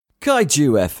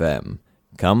Kaiju FM.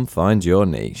 Come find your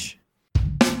niche.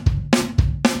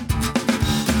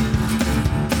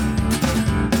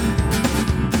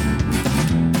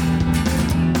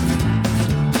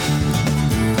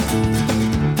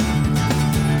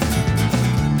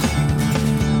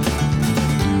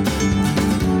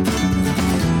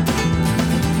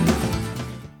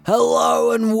 Hello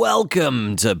and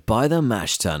welcome to By the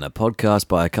Mash Tun, a podcast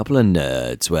by a couple of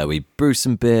nerds where we brew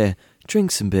some beer,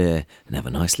 drink some beer, and have a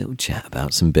nice little chat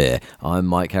about some beer. I'm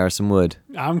Mike Harrison Wood.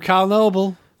 I'm Cal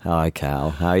Noble. Hi,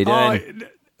 Cal. How are you doing?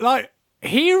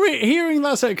 Hearing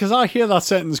that sentence, because I hear that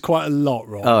sentence quite a lot,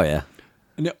 right? Oh, yeah.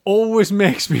 And it always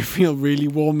makes me feel really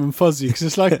warm and fuzzy, because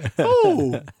it's like,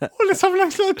 let's have a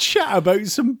nice little chat about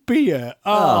some beer.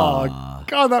 Oh,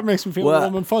 God, that makes me feel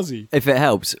warm and fuzzy. If it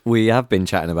helps, we have been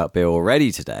chatting about beer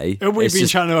already today. We've been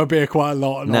chatting about beer quite a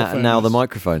lot. Now the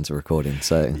microphones are recording,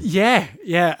 so... Yeah,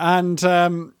 and,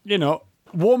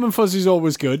 warm and fuzzy is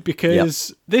always good,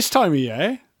 because this time of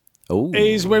year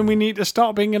is when we need to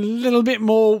start being a little bit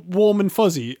more warm and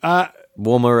fuzzy.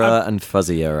 Warmer and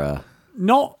fuzzier.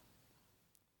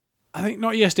 I think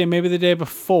not yesterday, maybe the day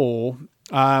before,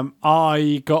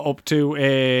 I got up to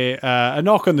a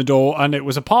knock on the door, and it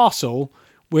was a parcel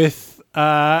with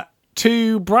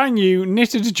 2 brand new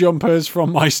knitted jumpers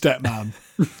from my stepman.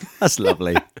 That's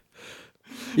lovely.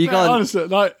 You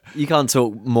can't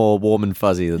talk more warm and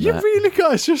fuzzy than that. You really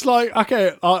can't. It's just like,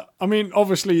 okay, I mean,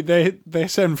 obviously they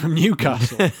send from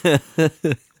Newcastle,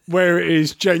 where it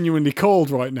is genuinely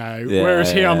cold right now,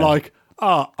 whereas here I'm like,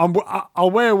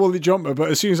 I'll wear a woolly jumper, but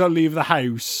as soon as I leave the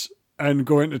house and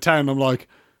go into town, I'm like,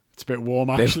 it's a bit warm,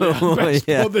 actually. Let's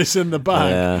put this in the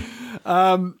bag.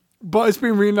 Yeah. But it's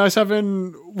been really nice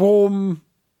having warm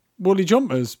woolly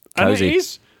jumpers. Cozy. And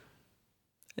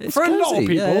it's for cozy. A lot of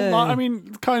people. Yeah. Like, I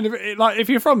mean, kind of, like, if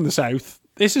you're from the south,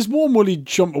 this is warm woolly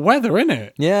jumper weather, isn't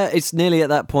it? Yeah, it's nearly at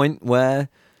that point where...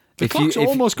 The clock's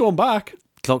almost going back.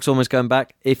 Clock's almost going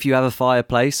back. If you have a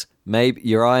fireplace... Maybe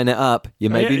you're eyeing it up.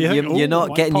 You're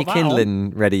not getting your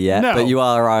kindling ready yet, but you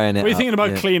are eyeing it up. What are you thinking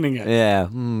about cleaning it? Yeah,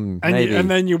 maybe.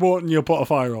 And then you won't, and you'll put a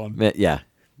fire on. Yeah.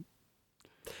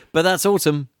 But that's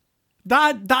autumn.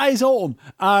 That is autumn.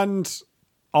 And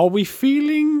are we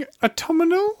feeling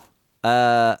autumnal?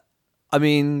 I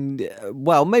mean,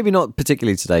 well, maybe not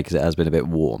particularly today because it has been a bit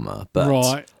warmer.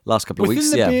 But last couple of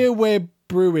weeks, Within the beer we're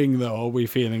brewing, though, are we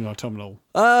feeling autumnal?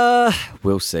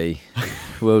 We'll see.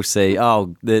 We'll see.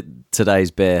 Oh,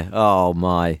 today's beer. Oh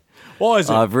my! What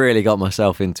is it? I've really got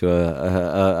myself into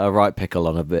a right pickle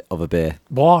on a bit of a beer.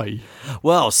 Why?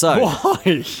 Well, so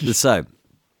why? So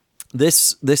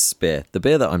this beer, the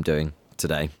beer that I'm doing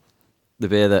today, the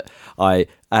beer that I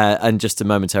and just to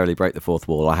momentarily break the fourth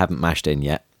wall, I haven't mashed in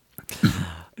yet.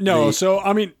 No, so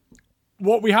I mean,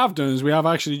 what we have done is we have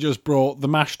actually just brought the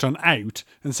mash tun out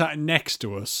and sat next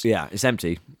to us. Yeah, it's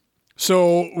empty.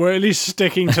 So we're at least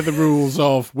sticking to the rules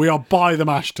of we are by the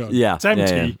mash tun. Yeah, it's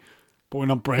empty, yeah. But we're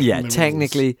not breaking the rules. Yeah,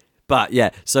 technically. But yeah,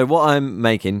 so what I'm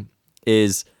making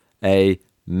is a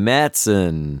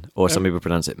Märzen, or some people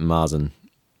pronounce it Marzen.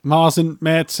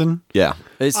 Märzen. Yeah,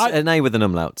 it's an A with an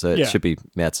umlaut, so it should be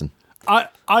Märzen.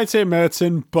 I'd say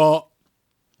Märzen, but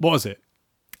what is it?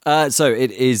 So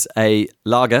it is a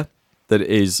lager that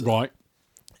is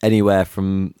anywhere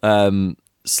from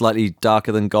slightly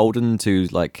darker than golden to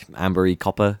like ambery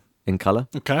copper in colour.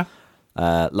 Okay.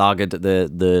 Lagered at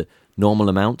the normal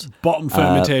amount. Bottom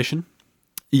fermentation.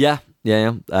 Yeah.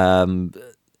 In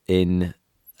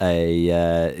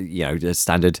a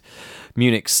standard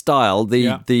Munich style.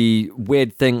 The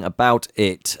weird thing about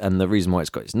it, and the reason why it's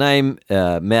got its name,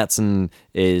 Märzen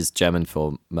is German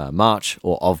for March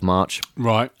or of March.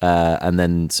 Right. And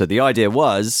then so the idea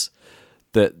was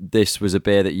that this was a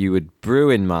beer that you would brew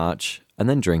in March and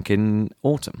then drink in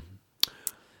autumn.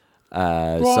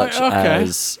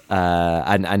 As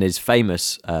and is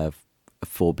famous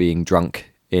for being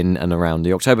drunk in and around the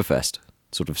Oktoberfest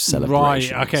sort of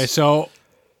celebrations. Right, okay, so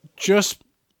just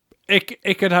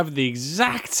it could have the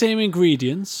exact same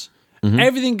ingredients,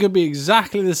 everything could be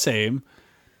exactly the same,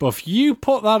 but if you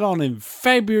put that on in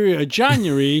February or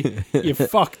January, you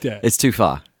fucked it. It's too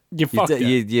far. You fucked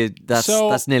it.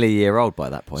 That's nearly a year old by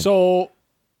that point. So,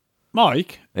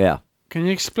 Mike, yeah. Can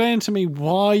you explain to me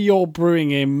why you're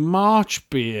brewing a March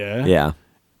beer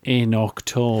in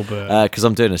October? Because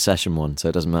I'm doing a session one, so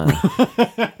it doesn't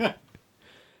matter.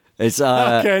 It's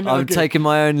I'm taking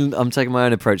my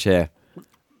own approach here.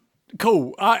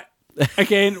 Cool.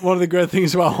 Again, one of the great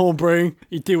things about home brewing,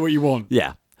 you do what you want.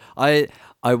 Yeah. I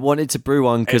wanted to brew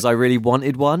one because I really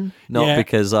wanted one, not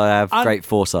because I have great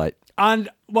foresight. And,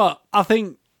 well, I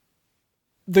think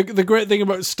the great thing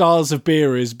about styles of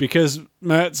beer is because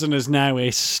Märzen is now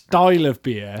a style of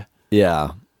beer.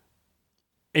 Yeah.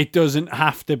 It doesn't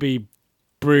have to be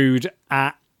brewed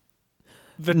at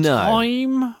the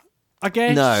time, I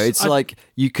guess. No, it's like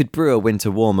you could brew a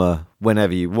winter warmer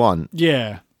whenever you want.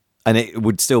 Yeah. And it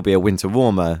would still be a winter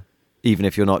warmer, even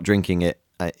if you're not drinking it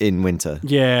in winter.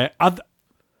 Yeah. I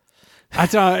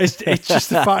don't know. It's just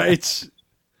the fact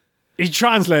it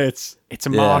translates. It's a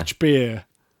March beer.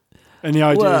 And the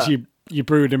idea is you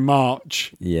brew it in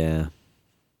March. Yeah.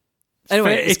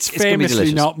 Anyway, it's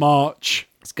famously not March.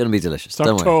 It's going to be delicious. It's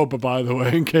October, by the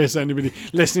way, in case anybody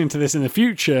listening to this in the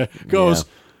future goes,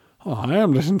 oh, I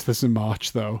am listening to this in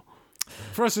March, though.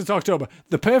 For us, it's October.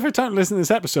 The perfect time to listen to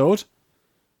this episode,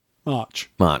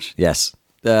 March. March, yes.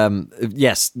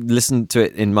 Yes, listen to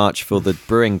it in March for the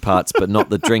brewing parts, but not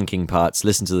the drinking parts.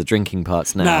 Listen to the drinking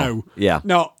parts now. Now. Yeah.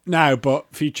 Not now, but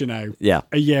future now. Yeah.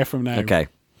 A year from now. Okay.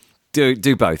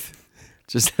 Do both.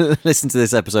 Just listen to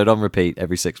this episode on repeat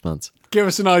every 6 months. Give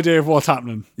us an idea of what's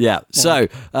happening. Yeah. So,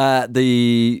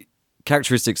 the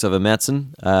characteristics of a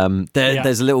Märzen.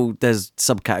 There's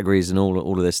subcategories and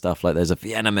all of this stuff. Like there's a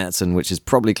Vienna Märzen, which is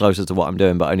probably closer to what I'm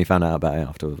doing, but I only found out about it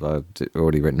after I've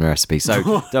already written a recipe.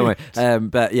 So don't worry.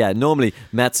 But yeah, normally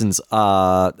Märzens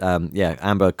are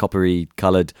amber, coppery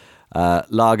coloured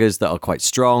lagers that are quite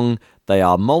strong. They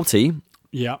are malty.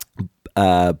 Yeah.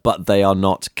 But they are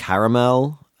not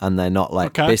caramel and they're not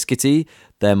like biscuity.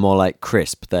 They're more like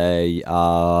crisp. They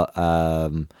are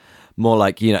more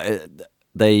like,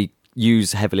 they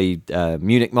use heavily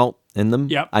Munich malt in them.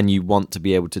 Yep. And you want to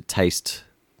be able to taste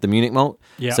the Munich malt.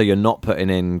 Yep. So you're not putting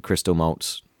in crystal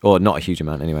malts, or not a huge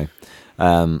amount anyway.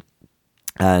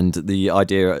 And the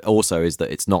idea also is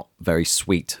that it's not very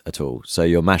sweet at all. So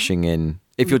you're mashing in,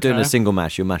 if you're doing a single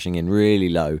mash, you're mashing in really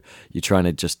low. You're trying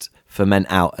to just ferment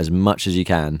out as much as you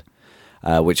can,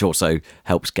 which also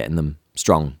helps getting them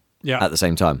strong at the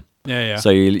same time. Yeah.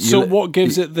 So what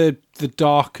gives it the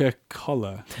darker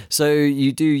colour? So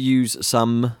you do use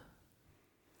some,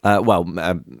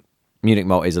 Munich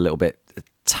malt is a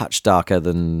touch darker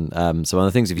than some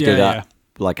other things. If you do that,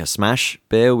 like a smash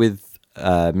beer with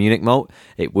Munich malt,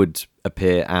 it would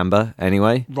appear amber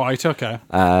anyway. Right, okay.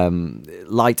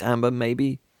 Light amber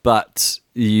maybe, but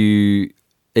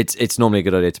it's normally a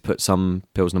good idea to put some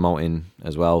Pilsner malt in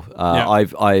as well.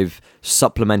 I've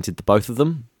supplemented both of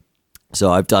them. So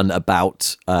I've done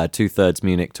about 2/3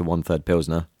 Munich to 1/3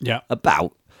 Pilsner. Yeah.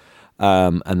 About.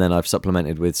 And then I've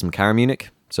supplemented with some Cara Munich.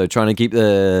 So trying to keep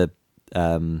the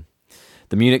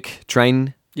Munich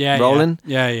train rolling.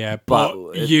 Yeah.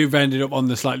 But you've ended up on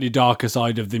the slightly darker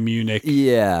side of the Munich.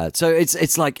 Yeah. So it's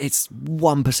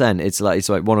 1%. It's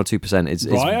like 1 or 2%. It's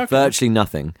virtually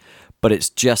nothing. But it's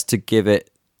just to give it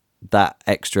that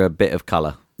extra bit of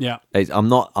colour. Yeah. I'm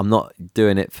not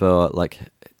doing it for like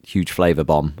huge flavour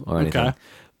bomb or anything. Okay.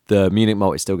 The Munich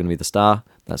malt is still going to be the star.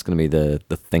 That's going to be the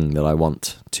thing that I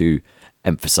want to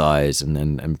emphasise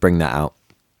and bring that out.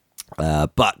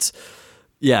 But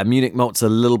yeah, Munich malt's a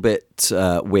little bit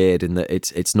weird in that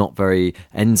it's not very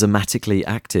enzymatically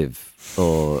active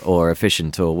or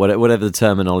efficient or whatever the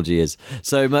terminology is.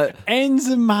 So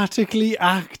enzymatically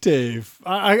active.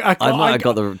 I might have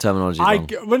got the terminology wrong.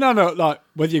 Well, no. Like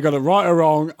whether you got it right or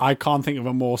wrong, I can't think of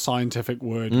a more scientific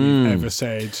word we've ever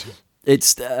said.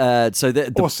 It's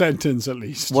or sentence at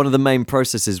least. One of the main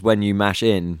processes when you mash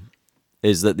in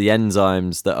is that the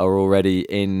enzymes that are already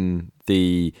in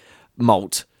the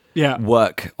malt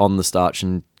work on the starch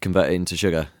and convert it into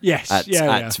sugar. Yes,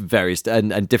 at various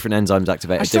and different enzymes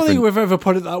activate. I don't think we've ever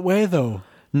put it that way though.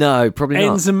 No, probably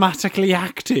not. Enzymatically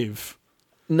active.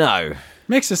 No,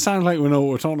 makes it sound like we know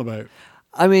what we're talking about.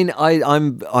 I mean,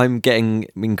 I'm getting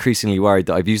increasingly worried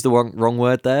that I've used the wrong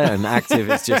word there, and active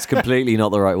is just completely not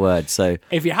the right word. So,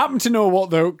 if you happen to know what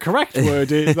the correct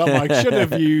word is that Mike should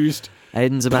have used,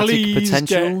 enzymatic please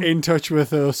potential. Get in touch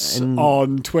with us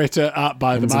on Twitter at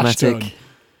By the Mash Tun.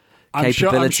 I'm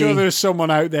sure there's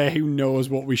someone out there who knows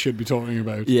what we should be talking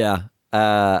about. Yeah,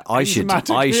 I should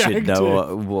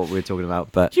know what we're talking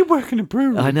about. But you work in a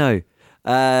brewery. I know,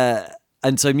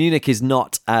 and so Munich is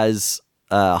not as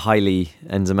highly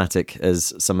enzymatic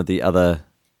as some of the other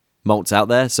malts out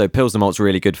there. So Pilsner malt's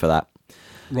really good for that.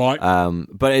 Right.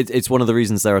 But it's one of the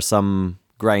reasons there are some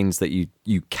grains that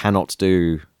you cannot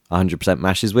do 100%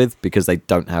 mashes with because they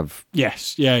don't have.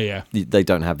 Yes. Yeah. They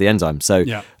don't have the enzyme. So,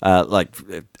 like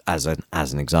as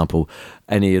an example,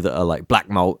 any that are like black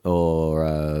malt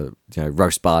or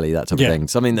roast barley, that type of thing.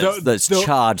 Something that's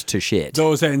charred to shit.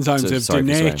 Those enzymes have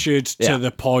denatured to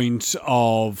the point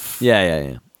of.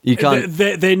 Yeah. You can't.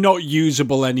 They're not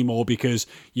usable anymore because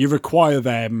you require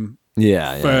them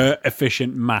for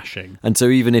efficient mashing. And so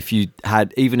even if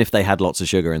they had lots of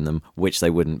sugar in them, which they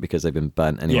wouldn't because they've been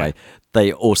burnt anyway,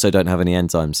 they also don't have any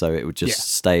enzymes, so it would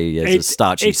just stay as a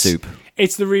starchy soup.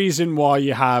 It's the reason why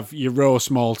you have your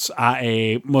roast malts at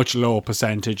a much lower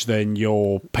percentage than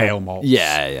your pale malts.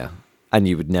 Yeah. And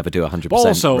you would never do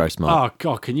 100% roast malt. Oh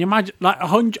God, can you imagine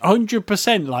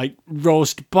 100% like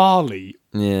roast barley?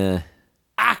 Yeah.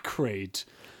 Acrid.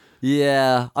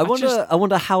 Yeah, I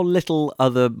wonder how little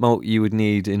other malt you would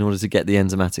need in order to get the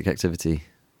enzymatic activity.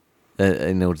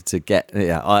 In order to get,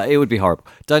 it would be horrible.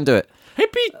 Don't do it. Do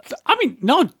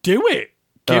it.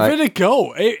 Give it a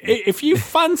go. If you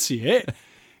fancy it,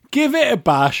 give it a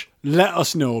bash. Let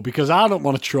us know, because I don't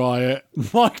want to try it.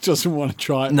 Mike doesn't want to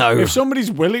try it. No. If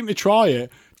somebody's willing to try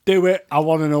it, do it. I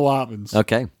want to know what happens.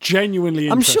 Okay. Genuinely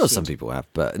interested. I'm sure some people have,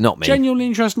 but not me. Genuinely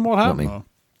interested in what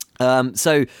happens.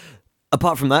 So,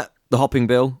 apart from that, the hopping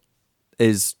bill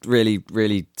is really,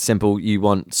 really simple. You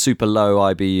want super low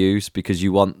IBUs because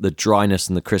you want the dryness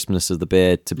and the crispness of the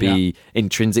beer to be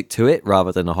intrinsic to it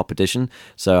rather than a hop addition.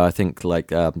 So I think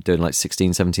doing like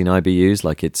 16, 17 IBUs,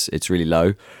 like it's really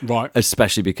low. Right.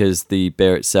 Especially because the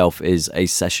beer itself is a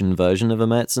session version of a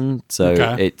Märzen. So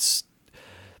it's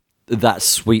that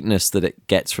sweetness that it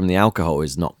gets from the alcohol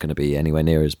is not going to be anywhere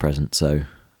near as present. So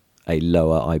a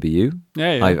lower IBU,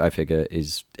 I figure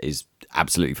is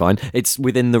absolutely fine. It's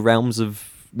within the realms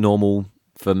of normal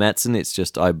for Märzen. It's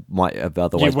just I might have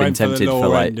otherwise been tempted for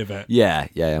like end of it.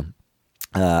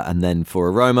 And then for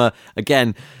aroma,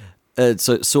 again,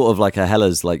 so sort of like a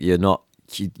Hellas, like you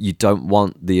don't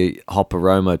want the hop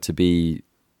aroma to be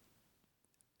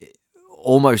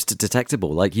almost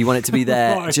detectable. Like you want it to be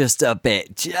there Right. just a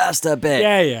bit. Yeah.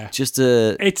 Just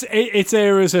a. It's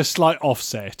there as a slight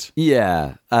offset.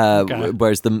 Yeah.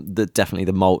 Whereas definitely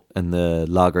the malt and the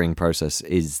lagering process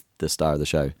is the star of the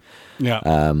show. Yeah.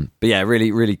 But yeah,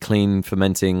 really, really clean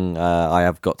fermenting. I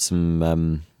have got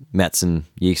some Märzen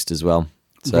yeast as well.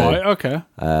 So, right. Okay.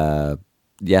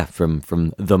 from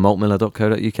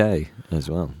themaltmiller.co.uk as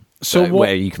well. So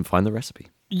where you can find the recipe.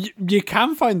 You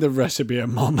can find the recipe at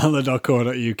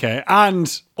maltmiller.co.uk,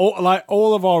 and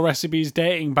all of our recipes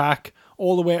dating back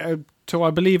all the way to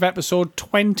I believe episode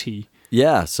 20.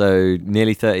 Yeah, so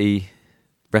nearly 30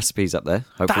 recipes up there.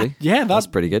 Hopefully, that's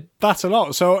pretty good. That's a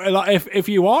lot. So, if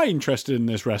you are interested in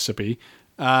this recipe,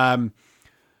 by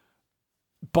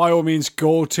all means,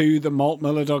 go to the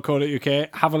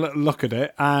maltmiller.co.uk, have a little look at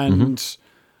it, and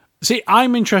see.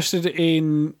 I'm interested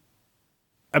in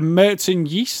a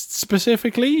Märzen yeast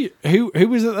specifically. Who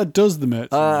is it that does the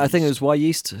Märzen? I think it was Y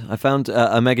Yeast. I found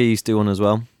a Mega Yeast do one as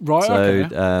well. Right. So,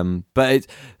 okay. But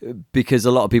because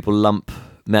a lot of people lump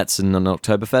Märzen and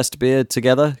Oktoberfest beer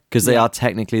together because they are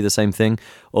technically the same thing.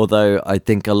 Although I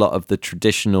think a lot of the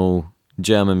traditional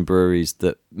German breweries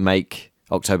that make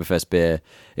Oktoberfest beer,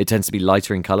 it tends to be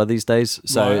lighter in color these days.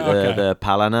 So the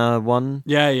Paulaner one,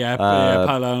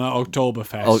 Paulaner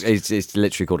Oktoberfest. It's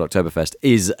literally called Oktoberfest.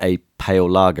 Is a pale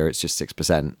lager. It's just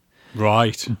 6%.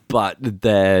 Right. But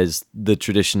there's the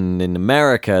tradition in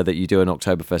America that you do an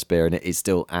Oktoberfest beer and it is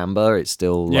still amber. It's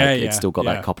still it's still got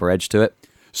that copper edge to it.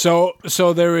 So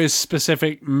there is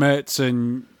specific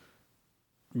Märzen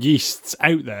yeasts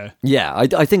out there. Yeah,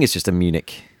 I think it's just a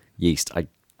Munich yeast. I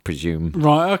presume.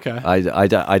 Right. Okay.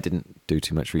 I didn't do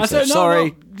too much research.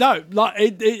 Sorry. No.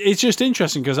 It's just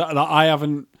interesting because I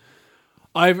haven't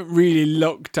really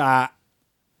looked at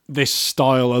this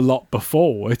style a lot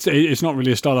before. It's not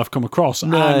really a style I've come across,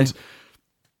 and I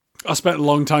spent a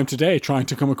long time today trying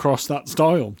to come across that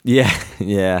style. Yeah.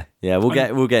 We'll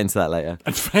get into that later.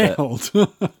 And failed.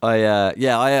 I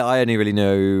only really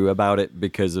know about it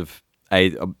because of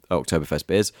Oktoberfest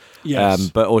beers. Yes.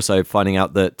 But also finding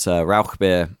out that Rauch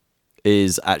beer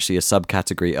is actually a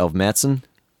subcategory of Märzen.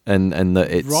 And that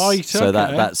it's right. So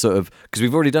okay. that sort of, because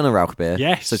we've already done a Rauch beer.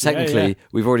 Yes. So technically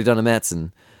we've already done a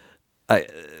Märzen.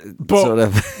 But sort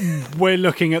of we're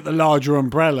looking at the larger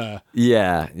umbrella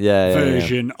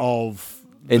version of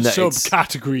the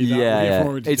subcategory that we've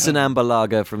already It's done. an amber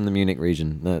lager from the Munich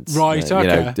region. That's right,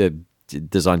 okay.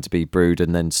 Designed to be brewed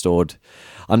and then stored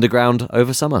underground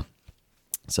over summer.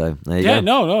 So there you go.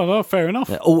 No, fair enough.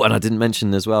 Yeah. Oh, and I didn't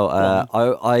mention as well.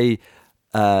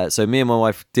 So me and my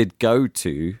wife did go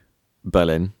to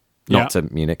Berlin, not to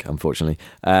Munich, unfortunately,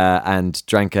 and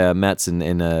drank a Märzen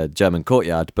in a German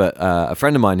courtyard. But a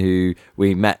friend of mine who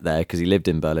we met there because he lived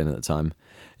in Berlin at the time,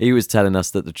 he was telling us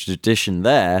that the tradition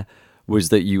there was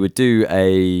that you would do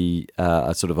a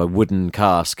sort of a wooden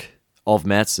cask of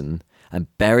Märzen and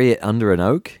bury it under an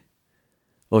oak.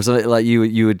 Or something like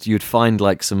you'd find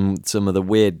like some of the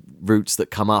weird roots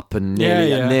that come up and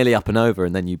nearly up and over,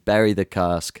 and then you bury the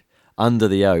cask under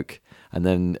the oak, and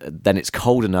then it's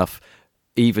cold enough,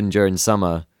 even during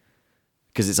summer,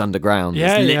 because it's underground.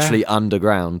 Yeah, it's literally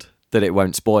underground, that it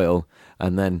won't spoil.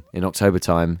 And then in October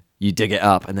time, you dig it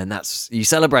up, and then you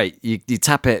celebrate. You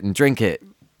tap it and drink it.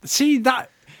 See,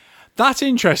 that's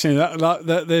interesting.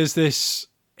 That there's this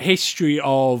history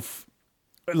of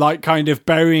like kind of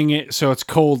burying it so it's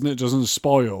cold and it doesn't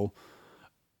spoil.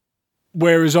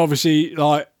 Whereas obviously,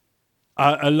 like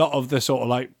a lot of the sort of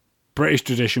like British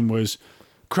tradition was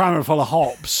cram it full of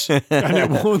hops and it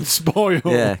won't spoil.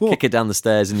 Yeah, kick it down the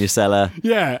stairs in your cellar.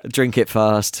 Yeah, drink it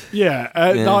fast. Yeah,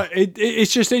 like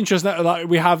it's just interesting that like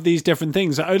we have these different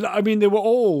things. I mean, they were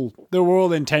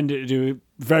all intended to do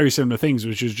very similar things,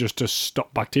 which is just to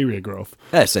stop bacteria growth.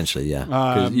 Essentially, yeah,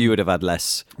 because you would have had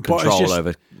less control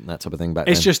over that type of thing back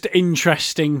then. It's just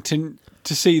interesting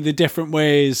to see the different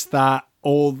ways that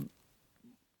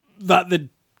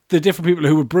the different people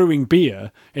who were brewing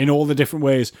beer in all the different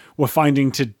ways were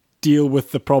finding to deal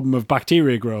with the problem of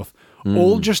bacteria growth,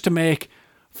 all just to make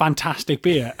fantastic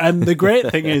beer. And the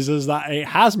great thing is that it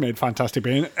has made fantastic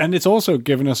beer, and it's also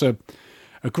given us a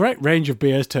great range of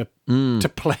beers to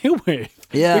play with.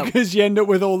 Yeah, because you end up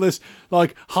with all this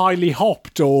like highly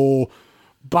hopped or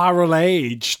barrel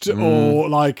aged or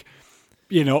like,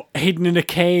 you know, hidden in a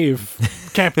cave,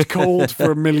 kept cold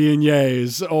for 1,000,000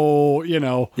 years, or, you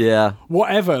know,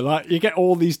 whatever. Like, you get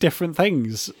all these different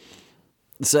things.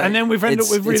 So and then we've ended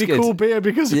up with really cool beer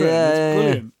because of it.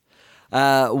 It's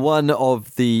brilliant. One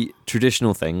of the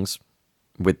traditional things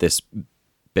with this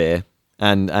beer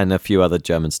and a few other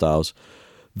German styles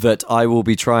that I will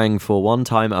be trying for one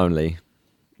time only,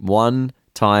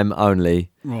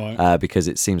 right? Because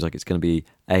it seems like it's going to be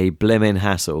a blimmin'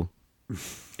 hassle.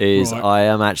 Is right. I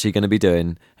am actually going to be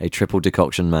doing a triple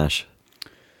decoction mash.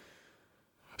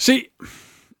 See,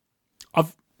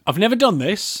 I've never done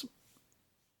this.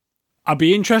 I'd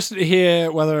be interested to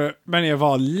hear whether many of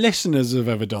our listeners have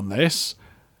ever done this,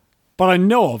 but I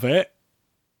know of it,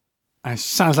 and it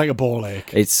sounds like a ball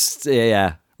ache. It's,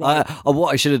 yeah. Right.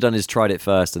 What I should have done is tried it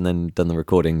first and then done the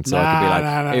recording, so I could be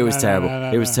like, it was terrible.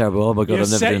 It was terrible. Oh my God, I'm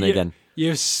never doing it again.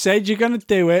 You said you're going to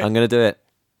do it. I'm going to do it.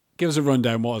 Give us a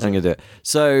rundown. What is it? I'm going to do it.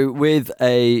 So with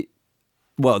the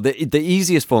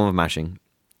easiest form of mashing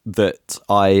that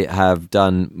I have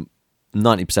done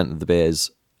 90% of the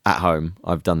beers at home,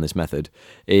 I've done this method,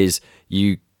 is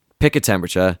you pick a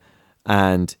temperature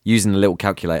and using a little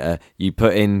calculator, you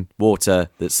put in water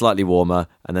that's slightly warmer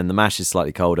and then the mash is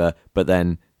slightly colder, but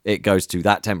then it goes to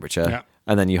that temperature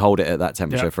and then you hold it at that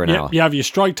temperature for an hour. You have your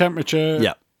strike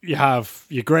temperature, you have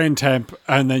your grain temp,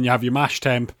 and then you have your mash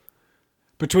temp.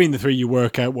 Between the three, you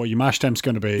work out what your mash temp's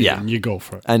going to be, and you go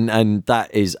for it. And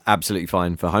that is absolutely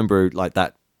fine for homebrew, like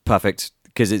that, perfect,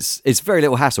 because it's very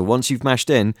little hassle. Once you've mashed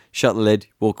in, shut the lid,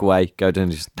 walk away, go down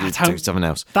and just do something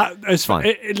else. That is fine.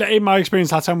 In my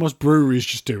experience, that's how most breweries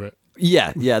just do it.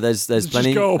 Yeah, there's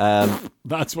plenty. Go,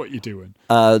 that's what you're doing.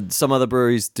 Some other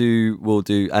breweries will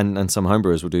do, and some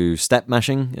homebrewers will do step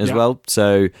mashing as well.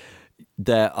 So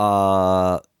there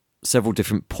are several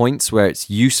different points where it's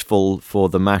useful for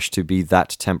the mash to be that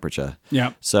temperature.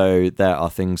 Yeah. So there are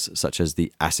things such as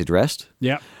the acid rest.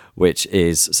 Yeah. Which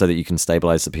is so that you can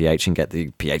stabilize the pH and get the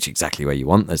pH exactly where you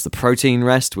want. There's the protein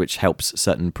rest, which helps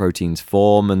certain proteins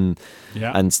form and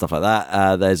stuff like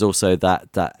that. There's also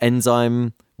that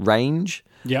enzyme range.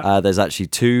 Yeah. There's actually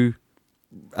two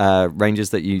ranges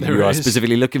that you are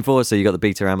specifically looking for. So you got the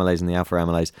beta amylase and the alpha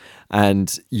amylase,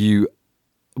 and you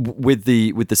with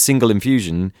the single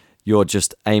infusion, you're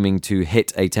just aiming to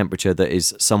hit a temperature that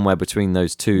is somewhere between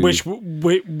those two, which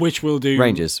will do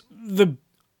ranges.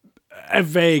 A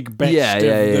vague best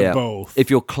of both. If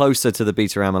you're closer to the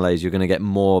beta amylase, you're going to get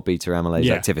more beta amylase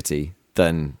activity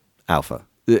than alpha,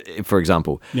 for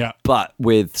example. Yeah. But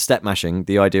with step mashing,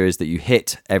 the idea is that you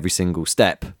hit every single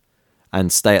step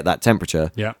and stay at that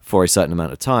temperature for a certain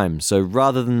amount of time. So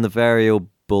rather than the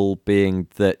variable being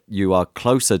that you are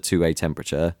closer to a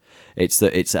temperature, it's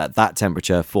that it's at that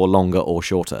temperature for longer or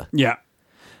shorter. Yeah.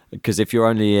 Because if you're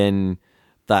only in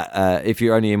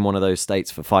one of those states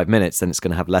for 5 minutes, then it's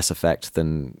going to have less effect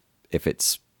than if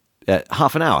it's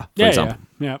half an hour, for example.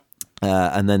 Yeah.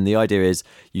 And then the idea is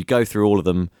you go through all of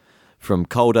them from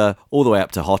colder all the way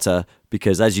up to hotter,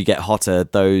 because as you get hotter,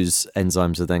 those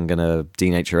enzymes are then going to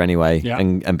denature anyway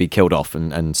and be killed off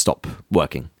and stop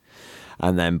working.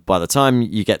 And then by the time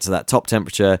you get to that top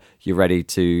temperature, you're ready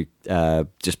to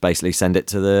just basically send it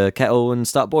to the kettle and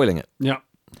start boiling it. Yeah.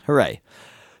 Hooray.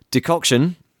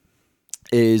 Decoction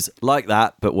is like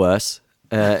that, but worse.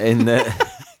 In the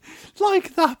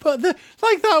like that, but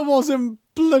that wasn't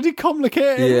bloody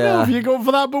complicated enough. You're going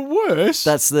for that, but worse.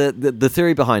 That's the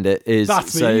theory behind it is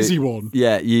that's the easy one.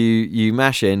 Yeah, you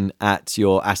mash in at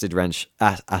your acid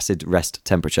rest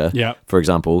temperature. Yeah. For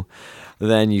example,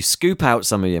 then you scoop out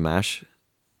some of your mash,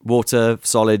 water,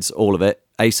 solids, all of it,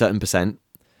 a certain percent.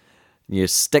 You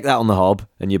stick that on the hob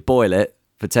and you boil it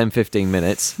for 10-15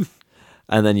 minutes,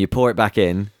 and then you pour it back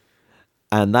in,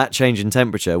 and that change in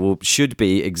temperature should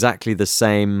be exactly the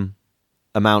same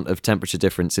amount of temperature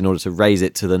difference in order to raise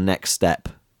it to the next step.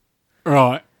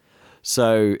 Right.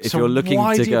 So if you're looking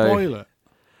why to do go, you boil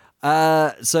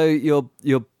it? So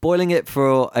you're boiling it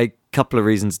for a couple of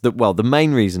reasons. The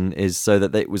main reason is so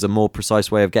that it was a more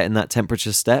precise way of getting that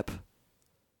temperature step.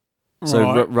 So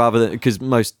Right. rather than, because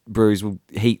most breweries will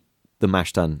heat the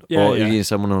mash tun, or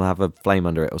someone will have a flame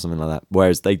under it or something like that.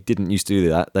 Whereas they didn't used to do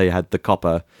that. They had the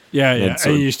copper. Yeah. It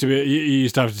used to be. You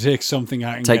used to have to take something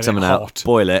out and Take get something it out, hot.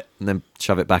 boil it, and then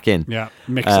shove it back in. Yeah,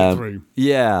 mix it through.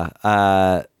 Yeah.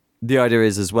 The idea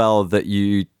is as well that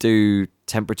you do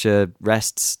temperature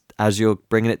rests as you're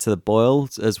bringing it to the boil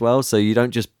as well. So you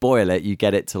don't just boil it; you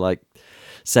get it to like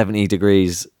 70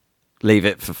 degrees. Leave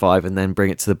it for 5 and then bring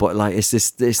it to the boil. Like it's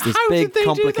this big How did they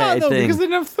complicated do that, though? thing. Because they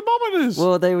didn't have thermometers.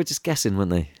 Well, they were just guessing,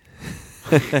 weren't they?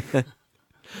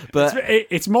 But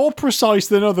it's more precise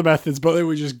than other methods, but they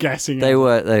were just guessing. they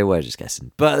were just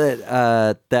guessing. But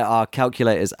there are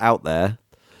calculators out there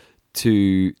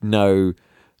to know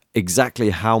exactly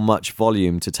how much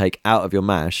volume to take out of your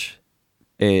mash,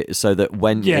 so that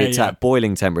when it's at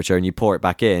boiling temperature and you pour it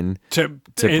back in to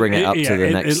bring it up to the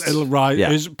next. It'll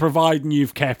rise, providing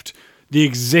you've kept the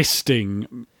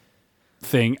existing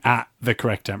thing at the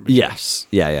correct temperature. Yes,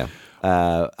 yeah.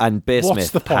 And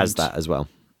Beersmith has that as well.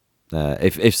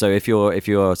 If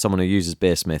you're someone who uses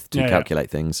Beersmith to calculate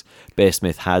things,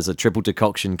 Beersmith has a triple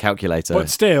decoction calculator. But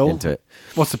still, into it.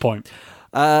 What's the point?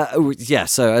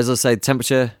 So as I say,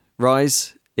 temperature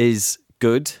rise is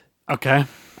good. Okay.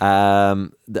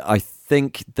 I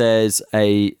think there's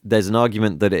an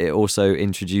argument that it also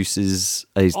introduces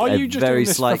a very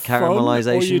slight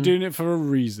caramelization. Or are you doing it for a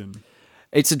reason?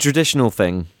 It's a traditional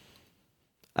thing,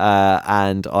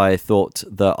 and I thought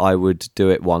that I would do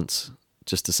it once,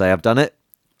 just to say I've done it,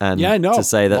 and to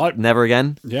say that never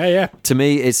again. Yeah. To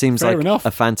me, it seems Fair like enough.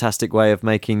 a fantastic way of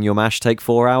making your mash take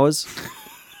 4 hours,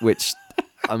 which,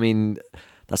 I mean,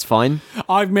 that's fine.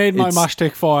 I've made my mash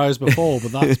take 4 hours before,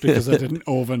 but that's because I did an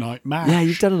overnight mash. Yeah,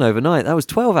 you've done an overnight. That was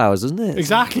 12 hours, wasn't it?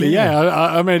 Exactly, yeah.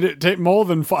 I made it take more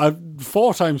than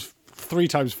 4 times, 3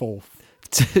 times 4.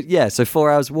 Yeah, so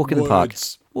 4 hours walk in the park.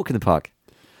 Walk in the park.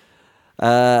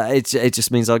 It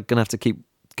just means I'm going to have to keep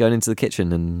going into the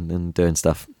kitchen and doing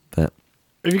stuff. But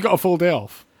have you got a full day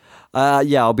off?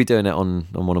 Yeah, I'll be doing it on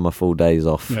one of my full days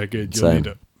off. Yeah, good. You'll need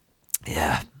it.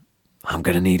 Yeah, I'm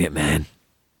going to need it, man.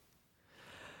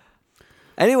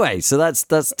 Anyway, so that's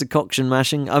decoction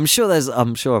mashing. I'm sure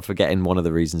I'm forgetting one of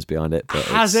the reasons behind it. But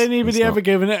has anybody ever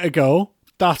given it a go?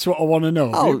 That's what I want to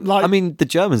know. Oh, I mean, the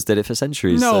Germans did it for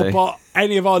centuries. No, but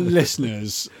any of our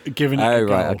listeners giving it a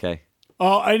go? Oh, right, okay.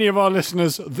 Or any of our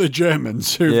listeners, the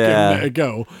Germans, who've given it a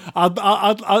go.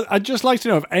 I'd just like to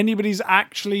know if anybody's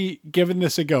actually given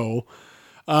this a go.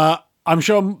 I'm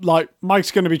sure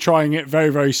Mike's going to be trying it very,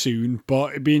 very soon, but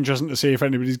it'd be interesting to see if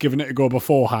anybody's given it a go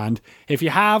beforehand. If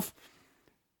you have,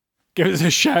 give us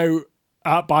a shout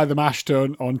at By the Mash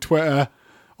Tun on Twitter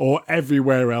or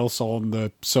everywhere else on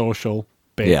the social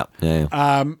bit. Yeah.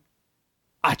 I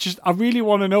really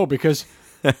want to know because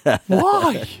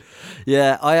why?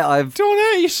 Yeah, I've don't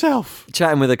hurt yourself.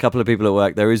 Chatting with a couple of people at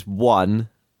work, there is one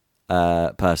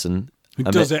person who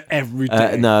does it every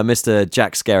day. No, Mr.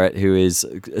 Jack Skerritt, who is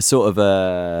sort of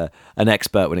an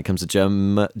expert when it comes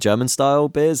to German style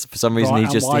beers. For some reason, he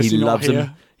loves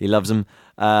them. He loves them.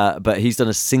 But he's done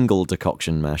a single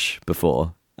decoction mash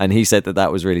before, and he said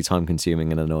that was really time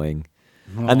consuming and annoying.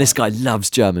 Right. And this guy loves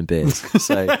German beers,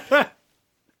 so I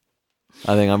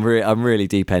think I'm really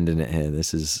deep ending it here.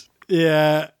 This is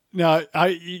no,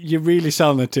 you're really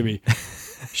selling it to me.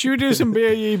 Should we do some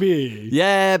beer ye be?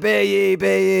 Yeah, beer ye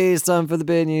be. It's time for the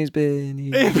beer news. Beer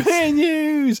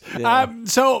news. Yeah.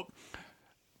 So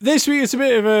this week it's a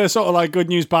bit of a sort of like good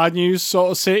news, bad news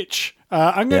sort of sitch.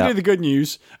 I'm going to do the good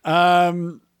news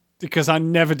because I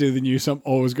never do the news. I'm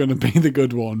always going to be the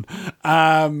good one.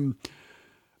 Our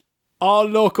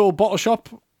local bottle shop,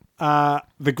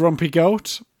 the Grumpy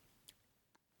Goat.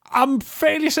 I'm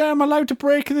fairly certain I'm allowed to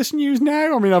break this news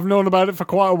now. I mean, I've known about it for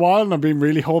quite a while and I've been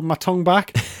really holding my tongue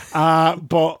back.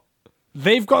 But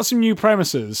they've got some new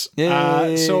premises.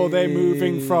 So they're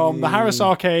moving from the Harris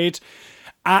Arcade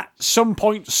at some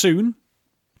point soon.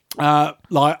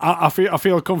 I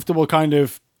feel comfortable kind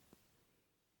of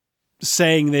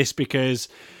saying this because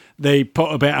they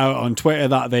put a bit out on Twitter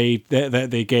that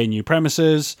they gain new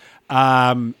premises.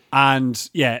 And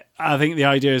yeah, I think the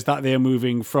idea is that they're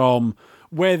moving from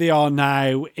where they are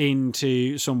now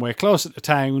into somewhere closer to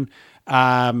town.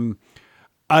 And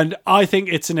I think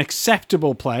it's an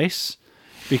acceptable place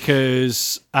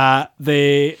because that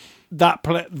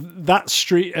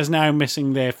street is now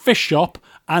missing their fish shop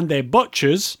and their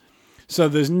butchers. So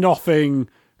there's nothing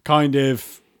kind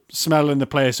of smelling the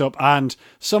place up. And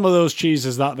some of those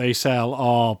cheeses that they sell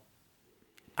are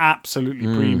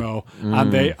absolutely primo.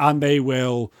 And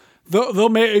they'll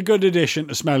make a good addition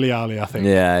to Smelly Alley, I think.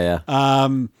 Yeah.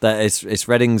 It's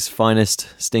Reading's finest,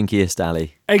 stinkiest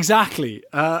alley. Exactly.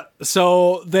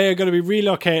 So they're going to be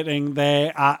relocating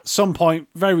there at some point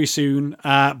very soon,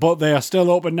 but they are still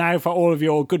open now for all of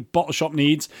your good bottle shop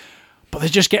needs. But they're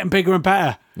just getting bigger and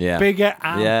better. Yeah. Bigger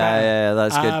and better. Yeah,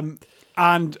 that's good.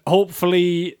 And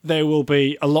hopefully there will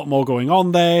be a lot more going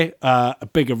on there, a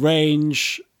bigger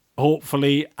range,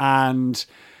 hopefully. And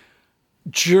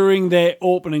during their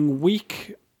opening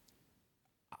week,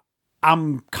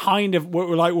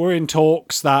 we're in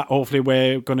talks that hopefully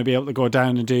we're going to be able to go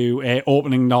down and do a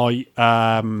opening night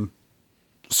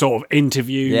sort of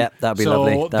interview. Yeah, that'd be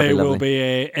lovely. Will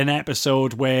be an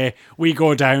episode where we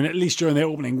go down at least during the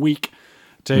opening week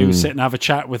to sit and have a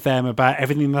chat with them about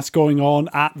everything that's going on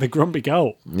at the Grumpy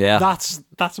Goat. Yeah,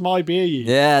 that's my beer.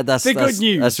 Yeah, that's good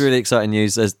news. That's really exciting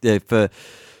news. For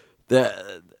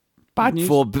the bad news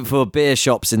for beer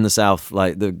shops in the south,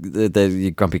 like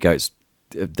the Grumpy Goat's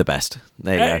the best.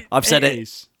 There you go. I've said it.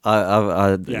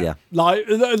 Yeah. Like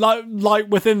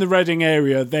within the Reading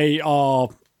area, they are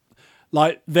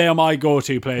my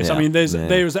go-to place. Yeah. I mean,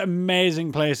 there's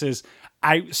amazing places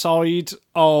outside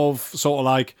of sort of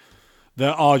like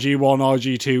the RG1,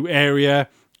 RG2 area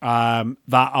that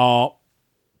are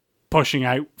pushing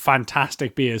out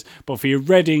fantastic beers. But for your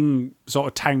Reading sort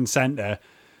of town centre,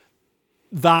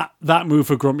 that move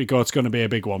for Grumpy Goat's going to be a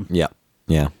big one. Yeah.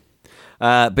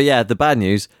 But yeah, the bad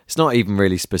news, it's not even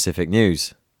really specific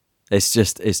news. It's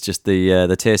just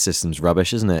the tier system's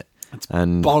rubbish, isn't it? It's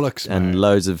bollocks, and mate.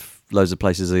 loads of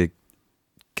places are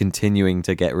continuing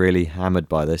to get really hammered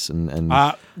by this and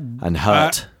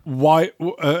hurt. Why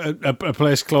a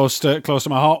place close to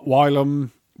my heart, Wylam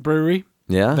Brewery.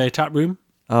 Yeah, their tap room.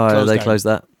 Oh, they closed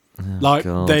that. Oh,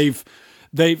 God.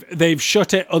 they've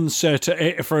shut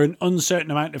it for an uncertain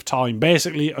amount of time,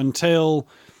 basically until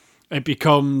it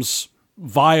becomes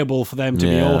viable for them to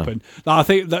be open. Now, I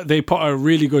think that they put a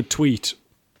really good tweet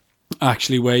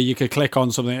actually where you could click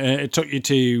on something and it took you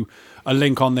to a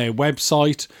link on their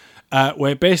website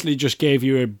where it basically just gave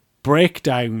you a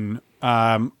breakdown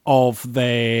of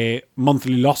their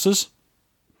monthly losses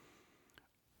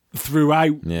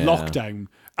throughout lockdown,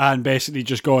 and basically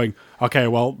just going, okay,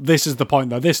 well, this is the point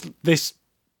that this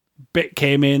bit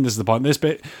came in, this is the point, this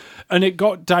bit, and it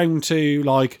got down to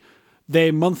like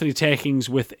their monthly takings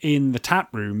within the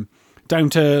tap room down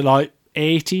to like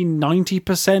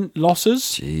 80-90% losses.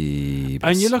 Jeebus.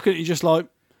 And you look at it, you're just like,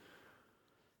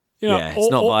 you know, it's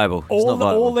not viable.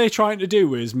 All they're trying to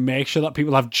do is make sure that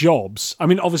people have jobs. I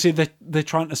mean, obviously they're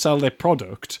trying to sell their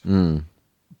product,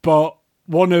 but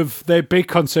one of their big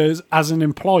concerns as an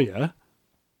employer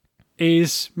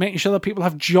is making sure that people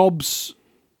have jobs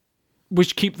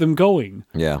which keep them going.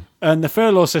 Yeah. And the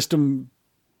furlough system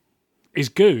is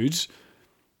good,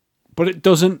 but it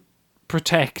doesn't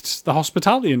protect the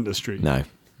hospitality industry. No,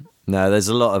 there's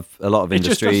a lot of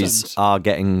industries are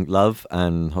getting love,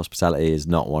 and hospitality is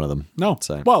not one of them. No.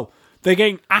 So. Well, they're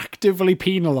getting actively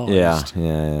penalised.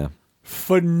 Yeah.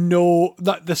 For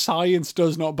that the science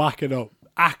does not back it up.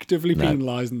 Actively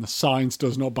penalised, and the science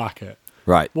does not back it.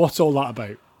 Right. What's all that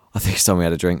about? I think it's time we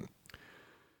had a drink.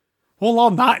 Well,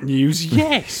 on that news,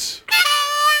 yes.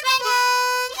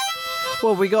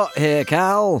 What have we got here,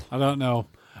 Cal? I don't know.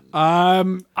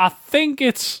 I think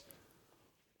it's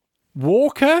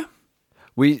Walker.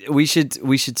 We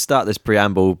should start this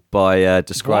preamble by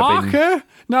describing Walker?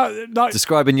 No,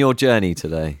 describing your journey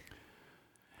today.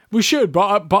 We should,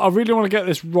 but I really want to get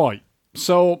this right.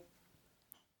 So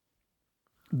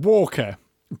Walker,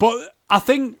 but I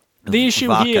think the issue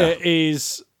Varka. here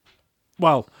is,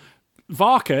 well,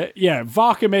 Varka. Yeah,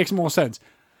 Varka makes more sense.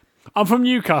 I'm from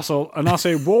Newcastle, and I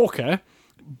say Walker,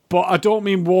 but I don't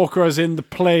mean Walker as in the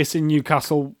place in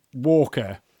Newcastle,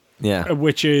 Walker. Yeah.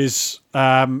 Which is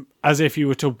as if you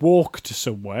were to walk to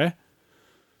somewhere.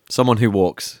 Someone who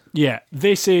walks. Yeah.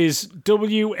 This is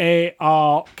Warka.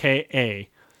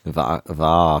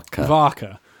 Varka.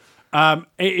 Varka.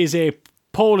 It is a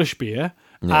Polish beer,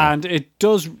 and it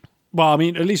does, well, I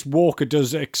mean, at least Walker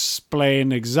does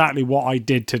explain exactly what I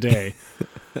did today.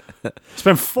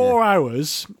 Spent 4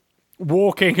 hours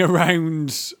walking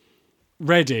around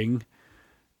Reading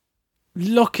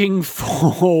looking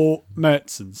for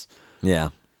Märzens. Yeah.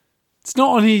 It's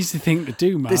not an easy thing to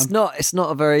do, man. It's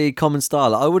not a very common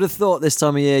style. I would have thought this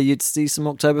time of year you'd see some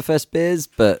Oktoberfest beers,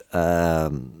 but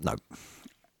no.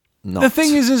 Not. The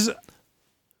thing is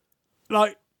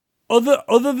like other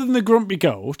than the Grumpy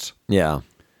Goat, yeah,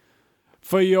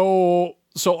 for your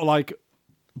sort of like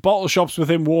bottle shops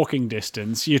within walking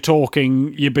distance, you're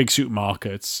talking your big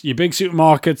supermarkets. Your big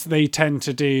supermarkets, they tend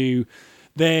to do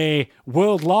their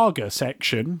World Lager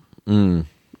section.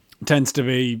 Tends to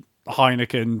be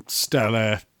Heineken,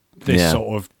 Stella, this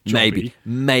sort of jobby.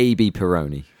 Maybe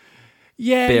Peroni.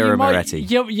 Yeah, Birra Moretti.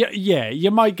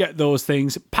 You might get those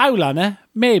things. Paulaner,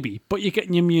 maybe, but you're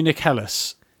getting your Munich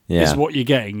Helles. Yeah. Is what you're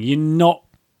getting.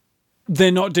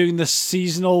 They're not doing the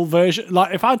seasonal version.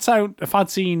 Like if I'd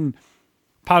seen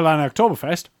Paulaner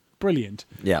Oktoberfest, brilliant.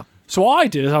 Yeah. So what I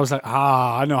did is I was like,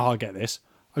 I know how I'll get this.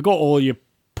 I got all your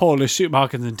Polish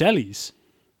supermarkets and delis,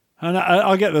 and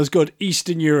I'll get those good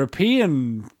Eastern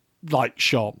European like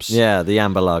shops. Yeah, the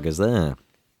amber lagers there.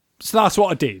 So that's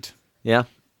what I did. Yeah.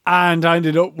 And I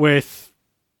ended up with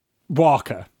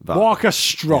Walker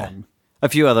Strong. A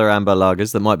few other amber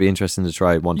lagers that might be interesting to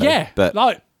try one day. Yeah, but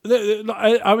like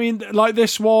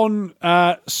this one.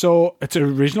 So it's an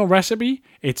original recipe.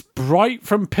 It's bright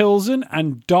from Pilsen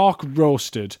and dark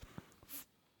roasted.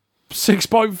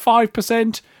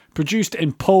 6.5%, produced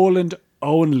in Poland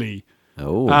only.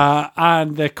 Oh,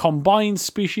 and the combined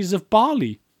species of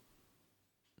barley.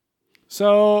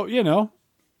 So I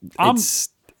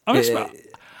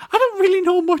don't really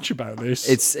know much about this.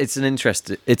 It's an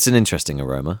interesting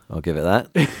aroma. I'll give it that.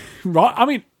 Right. I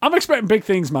mean, I'm expecting big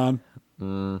things, man.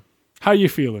 How you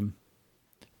feeling?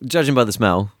 Judging by the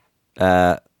smell,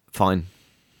 fine.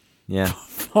 Yeah.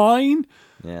 Fine.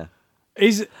 Yeah.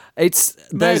 Is it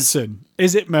Märzen?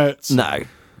 Is it Mertz? No,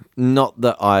 not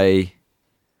that I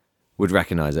would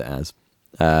recognise it as.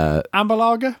 Amber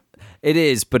lager? It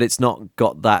is, but it's not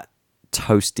got that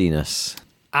toastiness.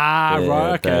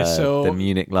 Right. Okay. So the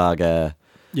Munich lager,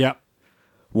 yeah,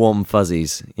 warm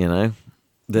fuzzies. The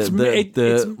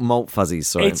malt fuzzies.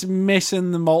 Sorry, it's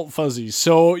missing the malt fuzzies.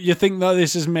 So you think that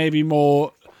this is maybe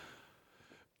more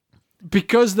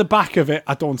because the back of it.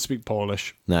 I don't speak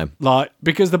Polish. No,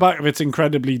 because the back of it's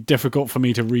incredibly difficult for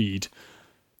me to read.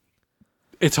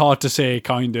 It's hard to say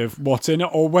kind of what's in it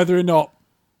or whether or not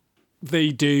they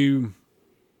do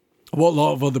what a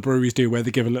lot of other breweries do, where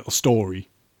they give a little story.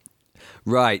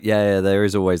 Right, yeah, there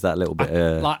is always that little bit,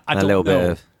 bit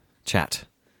of chat.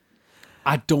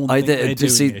 I don't think they're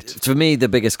doing it. For me, the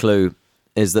biggest clue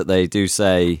is that they do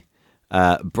say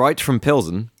bright from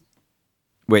Pilsen,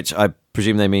 which I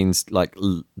presume they means like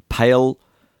pale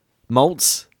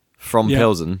malts from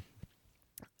Pilsen,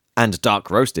 and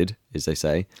dark roasted, as they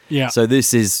say. Yeah. So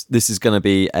this is going to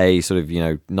be a sort of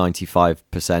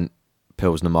 95%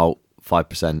 Pilsner malt,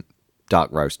 5%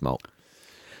 dark roast malt,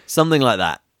 something like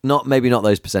that. Maybe not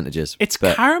those percentages. It's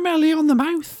caramelly on the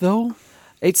mouth, though.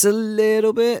 It's a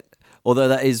little bit, although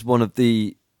that is one of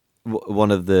the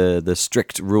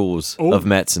strict rules of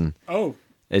Märzen. Oh,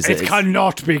 it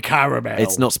cannot be caramel.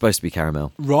 It's not supposed to be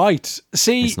caramel. Right.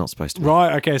 See, it's not supposed to be.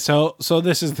 Right. Okay. So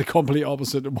this is the complete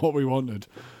opposite of what we wanted.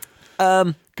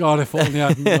 God, if only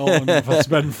I'd known. If I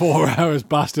spent 4 hours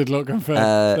bastard looking for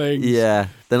things. Yeah,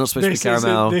 they're not supposed to be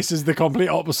caramel. This is the complete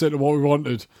opposite of what we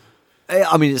wanted.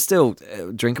 I mean, it's still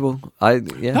drinkable.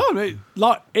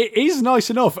 No, it is nice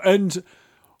enough. And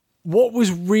what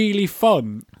was really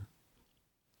fun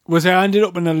was I ended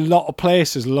up in a lot of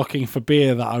places looking for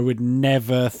beer that I would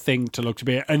never think to look to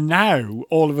beer. And now,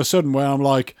 all of a sudden, where I'm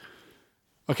like,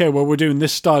 okay, well, we're doing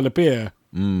this style of beer.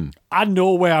 I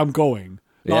know where I'm going.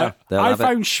 I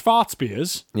found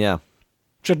Schwarzbiers. Yeah.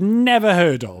 Which I'd never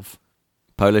heard of.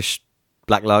 Polish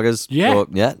black lagers. Yeah.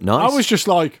 Nice. I was just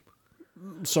like,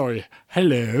 sorry,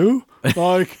 hello.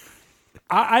 Like,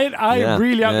 I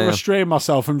really had to restrain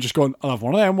myself from just going, I'll have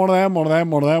one of them,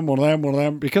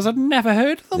 because I'd never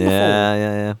heard of them before.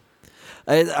 Yeah.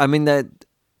 I mean,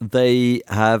 they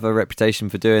have a reputation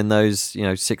for doing those,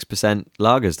 6%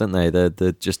 lagers, don't they?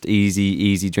 They're just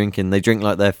easy drinking. They drink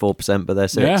like they're 4%, but they're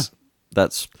 6%. Yeah.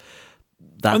 That's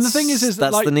and the thing is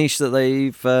that's like, the niche that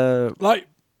they've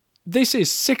this is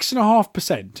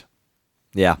 6.5%.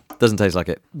 Yeah, doesn't taste like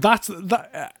it. That's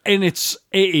that, and it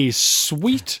is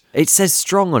sweet. It says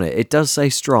strong on it. It does say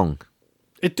strong.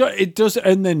 It does,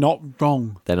 and they're not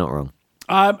wrong. They're not wrong.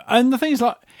 And the thing is,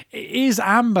 like, it is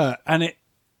amber,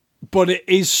 but it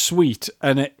is sweet,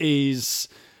 and it is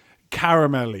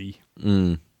caramelly,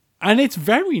 and it's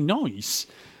very nice.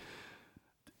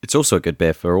 It's also a good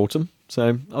beer for autumn.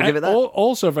 So I'll give it that.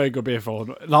 Also a very good beer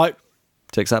for like.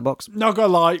 Ticks that box. Not gonna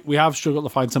lie, we have struggled to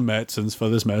find some Märtzens for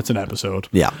this Märzen episode.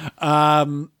 Yeah.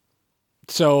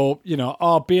 So,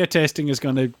 our beer tasting is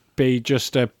going to be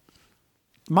just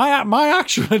my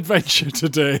actual adventure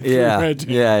today.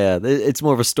 Yeah. It's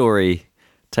more of a story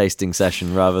tasting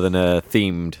session rather than a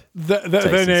themed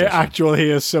Then actual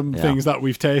here's some things that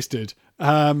we've tasted.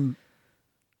 I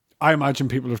imagine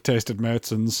people have tasted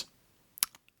Märtzens.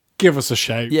 Give us a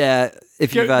shout. Yeah,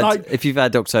 if you've had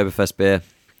Oktoberfest beer,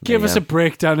 give us a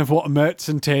breakdown of what a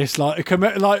Märzen tastes like.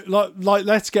 Like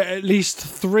let's get at least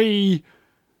three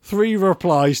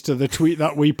replies to the tweet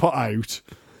that we put out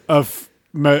of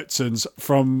Märtzens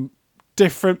from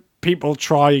different people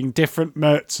trying different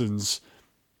Märtzens.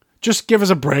 Just give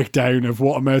us a breakdown of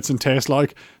what a Märzen tastes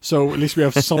like, so at least we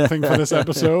have something for this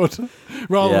episode,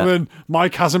 rather than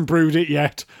Mike hasn't brewed it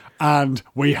yet and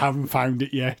we haven't found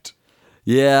it yet.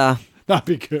 Yeah, that'd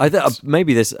be good. I think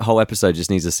maybe this whole episode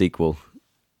just needs a sequel.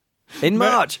 In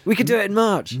March, we could do it in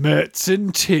March.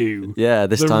 Märzen 2. Yeah,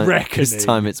 this time. Reckoning. This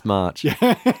time it's March.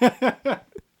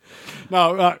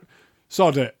 No,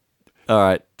 sod it. All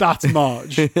right, that's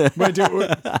March.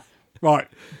 Right,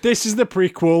 this is the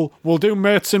prequel. We'll do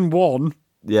Märzen 1.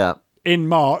 Yeah. In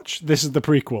March. This is the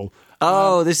prequel.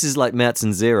 Oh, this is like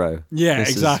Märzen 0. Yeah,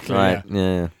 exactly. Right.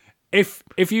 Yeah. If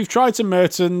you've tried some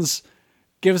Märtzens,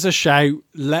 give us a shout.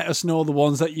 Let us know the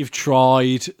ones that you've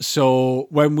tried. So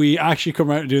when we actually come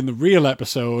around to doing the real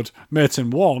episode, Märzen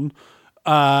 1,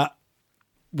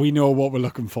 we know what we're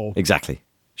looking for. Exactly.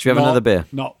 Should we have another beer?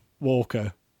 Not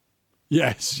Walker.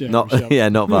 Yes. Yeah,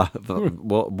 not Walker.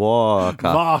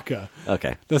 Vodka.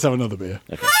 Okay. Let's have another beer.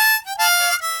 Okay.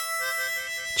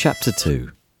 Chapter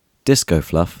 2. Disco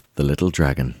Fluff, the Little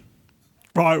Dragon.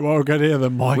 Right, well, we're going to hear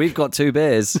them, Mike. We've got 2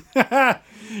 beers.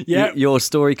 Yeah. Your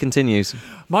story continues.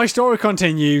 My story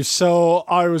continues. So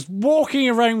I was walking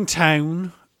around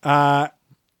town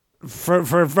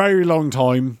for a very long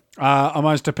time. I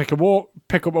managed to pick up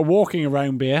a walking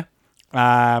around beer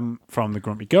from the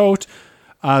Grumpy Goat,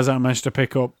 as I managed to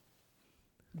pick up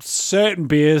certain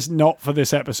beers, not for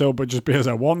this episode, but just beers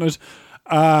I wanted,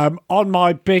 on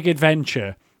my big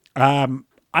adventure. I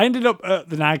ended up at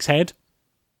the Nag's Head.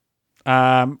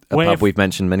 A pub we've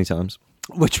mentioned many times.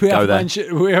 Which we have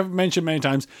mentioned many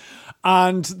times.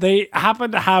 And they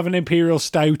happened to have an Imperial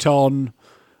Stout on,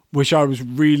 which I was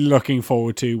really looking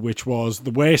forward to, which was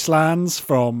the Wastelands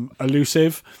from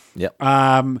Elusive. Yep.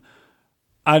 And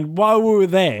while we were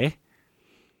there,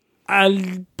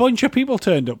 a bunch of people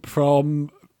turned up from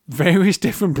various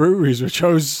different breweries, which I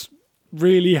was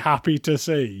really happy to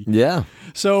see. Yeah.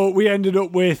 So we ended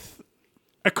up with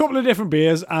a couple of different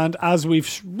beers, and as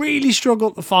we've really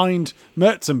struggled to find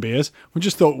Märzen beers, we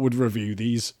just thought we'd review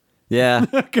these. Yeah.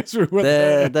 Because we were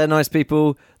there. They're nice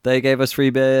people. They gave us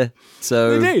free beer,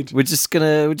 so they did. We're just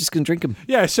gonna drink them.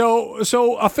 Yeah.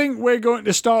 So I think we're going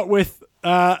to start with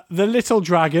the Little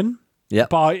Dragon. Yep.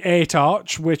 By 8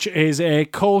 Arch, which is a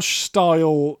Kolsch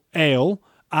style ale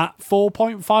at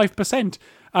 4.5%.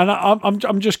 And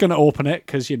I'm just going to open it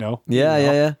because,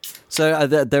 Yeah. So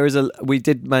we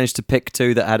did manage to pick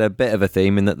 2 that had a bit of a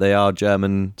theme in that they are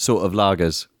German sort of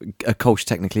lagers. A Kolsch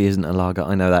technically isn't a lager,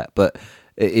 I know that, but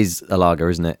it is a lager,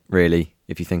 isn't it, really,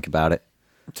 if you think about it?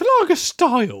 It's a lager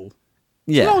style.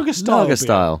 Yeah, lager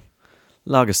style.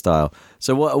 Lager style.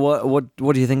 So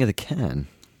what do you think of the can?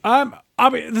 I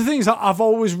mean, the thing is that I've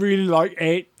always really liked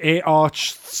 8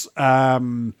 Arch's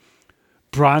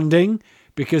branding,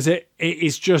 because it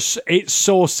is just, it's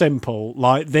so simple.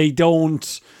 Like they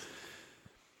don't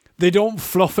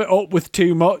fluff it up with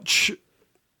too much,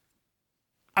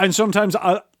 and sometimes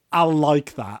I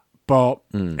like that. But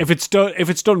if it's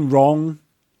done wrong,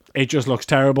 it just looks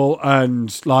terrible. And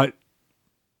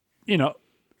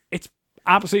it's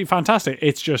absolutely fantastic.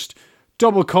 It's just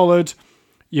double coloured.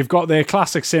 You've got their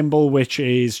classic symbol, which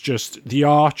is just the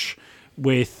arch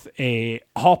with a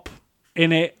hop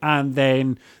in it, and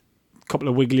then a couple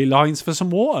of wiggly lines for some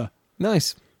water.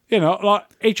 Nice.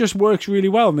 It just works really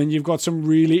well. And then you've got some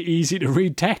really easy to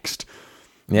read text,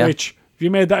 which, if you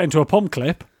made that into a pump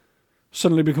clip,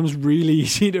 suddenly becomes really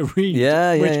easy to read.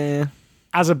 Yeah.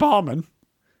 As a barman,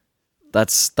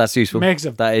 that's useful. Makes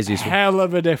that is useful. Hell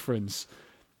of a difference.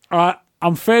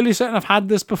 I'm fairly certain I've had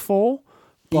this before.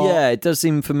 But yeah, it does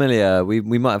seem familiar. We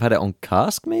might have had it on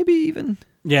cask, maybe even.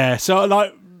 Yeah, so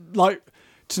like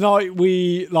tonight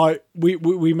we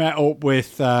met up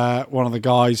with one of the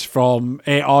guys from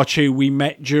AR2. We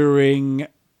met during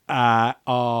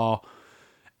our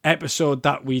episode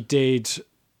that we did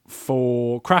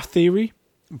for Craft Theory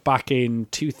back in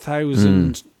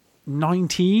 2000.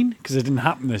 19 because it didn't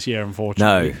happen this year,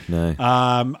 unfortunately. No.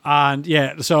 And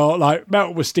yeah, so like met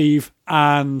up with Steve,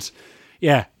 and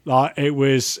yeah, like it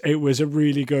was a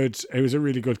really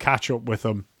good catch up with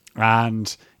him,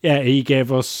 and yeah, he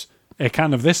gave us a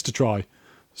can of this to try.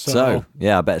 So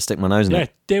yeah, I better stick my nose in it. Yeah,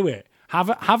 do it.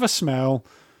 Have a smell.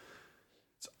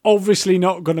 It's obviously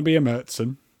not going to be a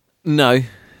Märzen. No.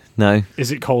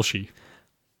 Is it Kolsch?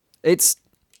 It's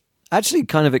actually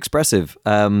kind of expressive.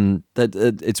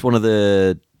 That it's one of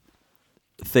the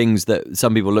things that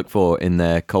some people look for in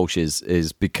their Kolsch's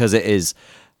is because it is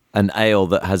an ale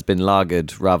that has been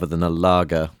lagered rather than a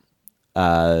lager.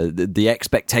 The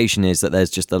expectation is that there's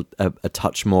just a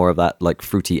touch more of that like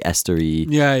fruity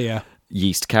estery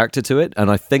yeast character to it,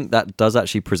 and I think that does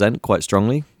actually present quite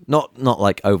strongly. Not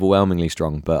like overwhelmingly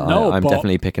strong, but I'm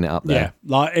definitely picking it up there.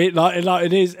 Yeah,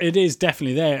 it is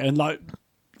definitely there, and like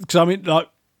because I mean like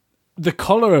the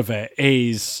color of it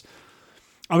is,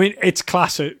 I mean it's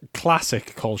classic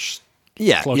Kolsch.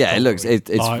 Yeah, it looks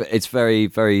it's very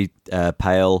very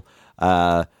pale,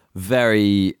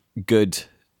 very good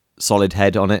solid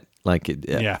head on it. Like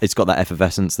it's got that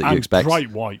effervescence that you expect.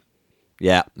 Bright white.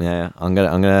 Yeah. I'm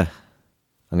gonna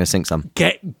sink some.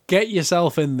 Get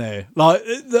yourself in there.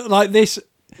 Like this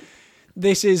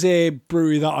is a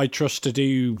brewery that I trust to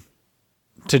do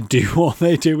what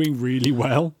they're doing really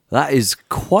well. That is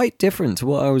quite different to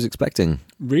what I was expecting.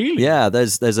 Really? Yeah,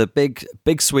 there's a big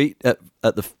sweet at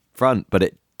the front, but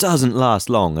it doesn't last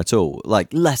long at all.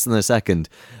 Like less than a second,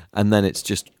 and then it's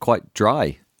just quite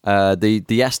dry. The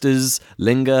esters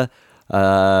linger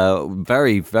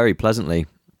very, very pleasantly,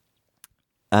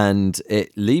 and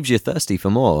it leaves you thirsty for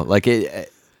more. Like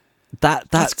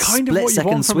that's kind of what you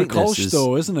want from a Kolsch,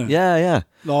 though, isn't it? Yeah.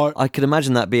 Like, I could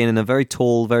imagine that being in a very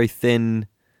tall, very thin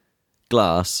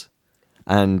glass,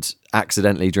 and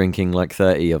accidentally drinking like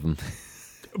 30 of them.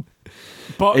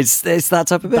 But it's that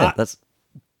type of beer. That's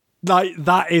like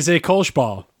that is a Kolsch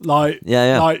bar. Like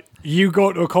Like you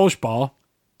go to a Kolsch bar.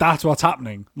 That's what's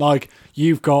happening. Like,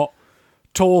 you've got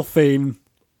tall, thin,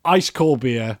 ice cold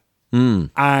beer,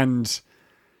 and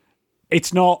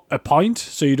it's not a pint,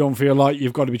 so you don't feel like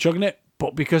you've got to be chugging it.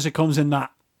 But because it comes in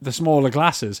the smaller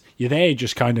glasses, you're there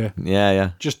just kind of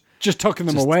just tucking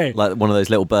them away, like one of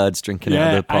those little birds drinking out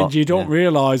of the pot. And you don't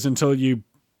realise until you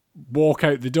walk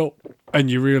out the door and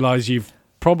you realise you've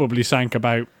probably sank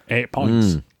about 8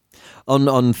 pints.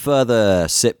 On further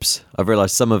sips, I've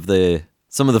realised some of the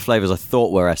flavours I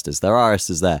thought were esters. There are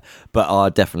esters there, but are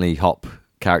definitely hop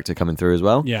character coming through as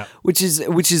well. Yeah, which is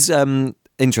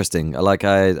interesting. Like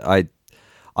I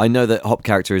know that hop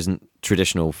character isn't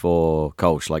traditional for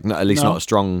Kolsch. Like at least not a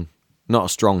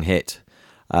strong hit.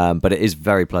 But it is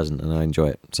very pleasant, and I enjoy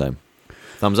it. So,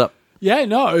 thumbs up. Yeah,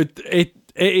 no, it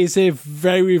is a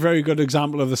very, very good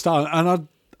example of the style, and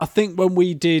I think when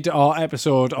we did our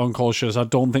episode on Kolsch's, I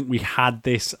don't think we had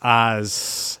this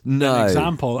as an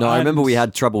example. No, I remember we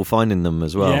had trouble finding them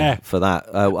as well for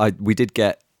that. We did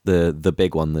get the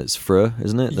big one that's Frö,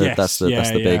 isn't it? Yes, that's the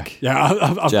big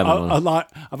German one.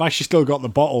 I've actually still got the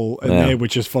bottle in there,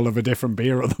 which is full of a different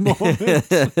beer at the moment.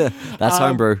 That's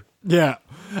homebrew. Yeah.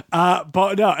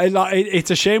 But no,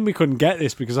 it's a shame we couldn't get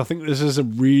this because I think this is a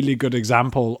really good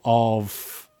example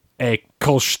of a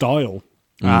Kolsch style.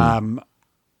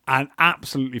 And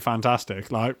absolutely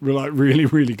fantastic, like really,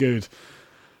 really good.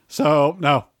 So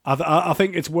no, I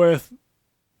think it's worth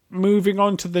moving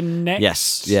on to the next.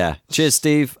 Yes, yeah. Cheers,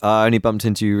 Steve. I only bumped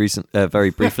into you very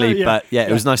briefly, but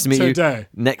it was nice to meet you.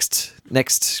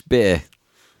 Next beer,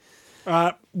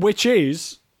 which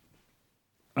is,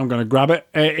 I'm going to grab it.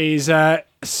 It is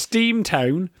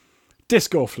Steamtown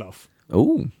Disco Fluff.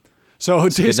 Oh, so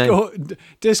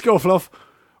Disco Fluff.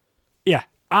 Yeah.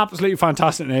 Absolutely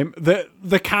fantastic name.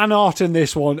 The can art in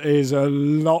this one is a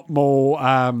lot more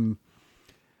I'm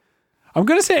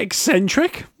going to say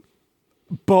eccentric,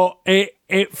 but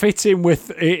it fits in with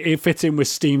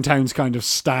Steamtown's kind of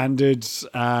standard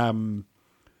sort of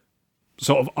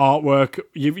artwork.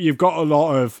 You've got a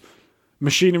lot of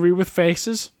machinery with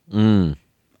faces. I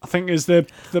think is the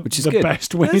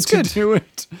best way to do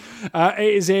it.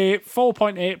 It is a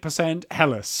 4.8%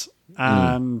 Helles,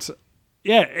 and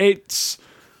it's.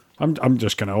 I'm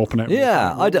just going to open it.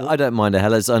 Yeah, I don't mind a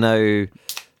Helles. I know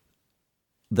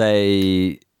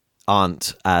they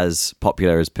aren't as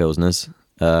popular as Pilsners,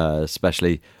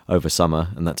 especially over summer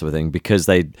and that sort of thing, because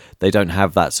they don't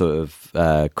have that sort of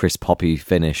crisp hoppy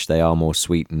finish. They are more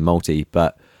sweet and malty.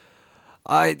 But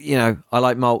I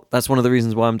like malt. That's one of the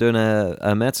reasons why I'm doing a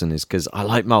Märzen is because I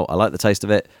like malt. I like the taste of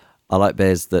it. I like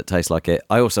beers that taste like it.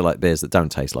 I also like beers that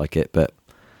don't taste like it. But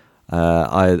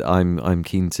I'm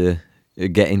keen to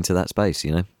get into that space,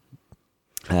 and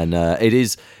it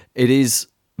is It is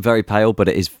very pale, but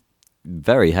it is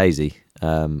very hazy.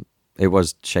 It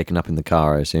was shaken up in the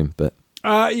car, I assume, but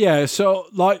yeah. So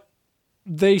like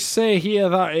they say here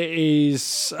that it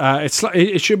is,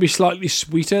 it should be slightly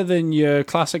sweeter than your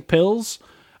classic pills,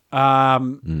 with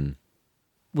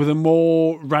a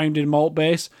more rounded malt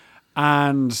base,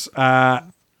 and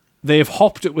they've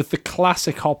hopped it with the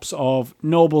classic hops of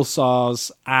Noble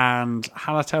Sars and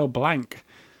Hallertau Blanc.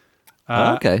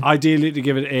 Okay. Ideally to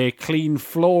give it a clean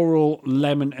floral,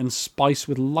 lemon, and spice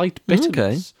with light bitterness.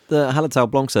 Okay. The Hallertau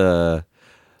Blanc's a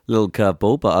little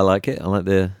curveball, but I like it. I like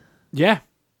the... Yeah.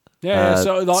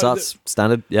 So like, that's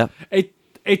standard, yeah.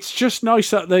 It's just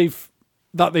nice that they've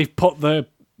put the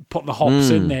hops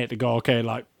in there to go, okay,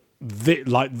 like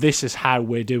this is how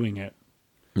we're doing it.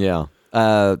 Yeah.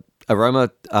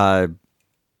 Aroma, I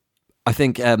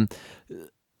think I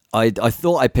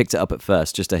thought I picked it up at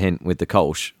first, just a hint with the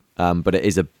Kolsch. But it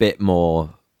is a bit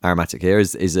more aromatic here.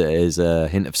 Is a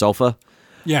hint of sulfur.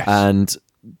 Yes. And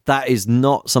that is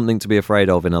not something to be afraid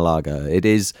of in a lager. It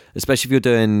is, especially if you're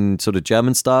doing sort of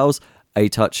German styles, a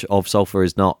touch of sulfur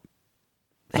is not.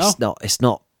 It's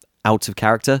not out of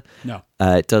character. No.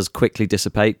 It does quickly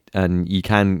dissipate, and you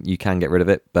can get rid of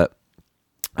it. But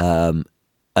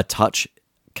a touch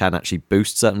can actually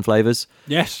boost certain flavors.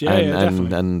 Yes.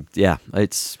 Definitely. And yeah,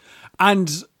 it's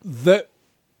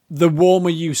the warmer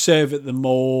you serve it, the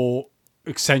more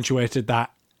accentuated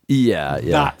that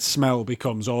that smell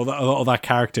becomes, or that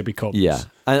character becomes. Yeah,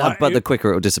 but the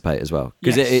quicker it will dissipate as well,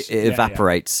 because it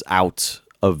evaporates out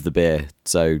of the beer.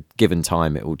 So given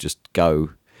time, it will just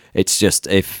go. It's just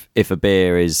if a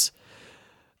beer is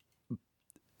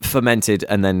fermented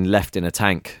and then left in a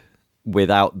tank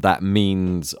without that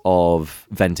means of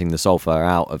venting the sulfur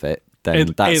out of it, then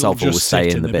that sulfur will stay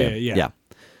in the beer. Yeah.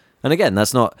 And again,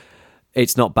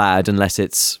 it's not bad unless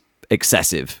it's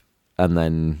excessive, and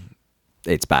then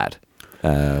it's bad.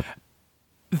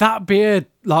 That beer,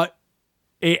 like,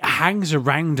 it hangs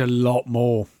around a lot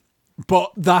more,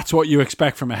 but that's what you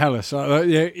expect from a Helles.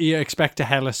 You expect a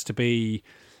Helles to be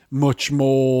much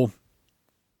more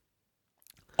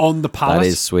on the palate. That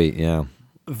is sweet, yeah.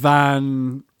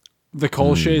 Than the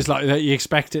Kolsch is. Like, that you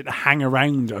expect it to hang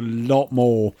around a lot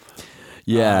more.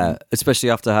 Yeah, especially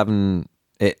after having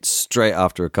it straight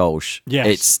after a Kolsch. Yes.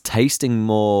 It's tasting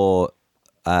more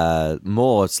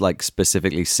it's like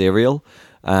specifically cereal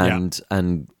and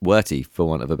worty, for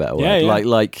want of a better word. Yeah.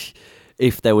 Like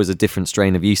if there was a different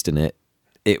strain of yeast in it,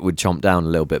 it would chomp down a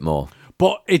little bit more.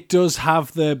 But it does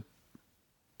have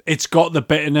it's got the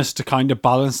bitterness to kind of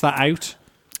balance that out.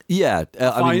 Yeah,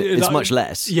 I mean, it's much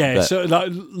less. Yeah, but... so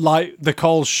like the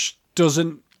Kolsch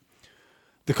doesn't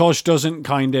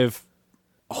kind of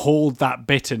hold that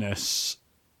bitterness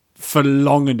for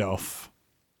long enough,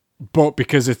 but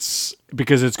because it's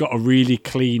got a really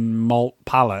clean malt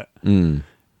palate,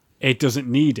 it doesn't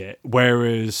need it.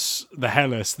 Whereas the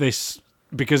Helles,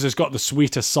 because it's got the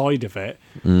sweeter side of it,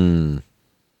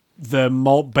 the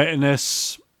malt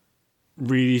bitterness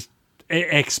really it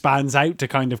expands out to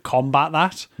kind of combat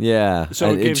that. Yeah,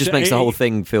 so it just makes the whole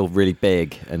thing feel really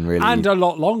big and a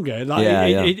lot longer. Like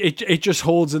it just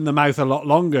holds in the mouth a lot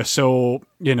longer. So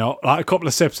like a couple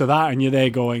of sips of that, and you're there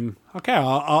going, okay,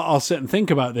 I'll sit and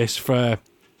think about this for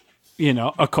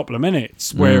a couple of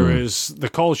minutes. Whereas the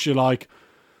Kolsch, you're like,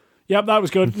 yep, that was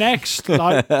good. Next,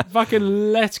 like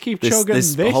fucking let's keep chugging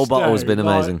this. This whole bottle has been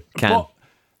amazing. But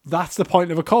that's the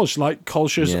point of a Kolsch. Like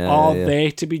Kolsch's are there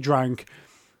to be drank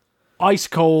ice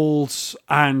cold,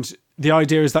 and the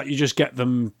idea is that you just get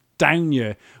them down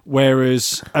you.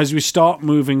 Whereas as we start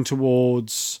moving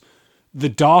towards the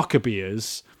darker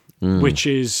beers, which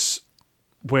is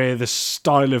where the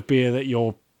style of beer that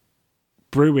you're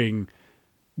brewing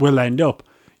will end up,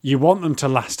 you want them to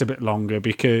last a bit longer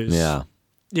because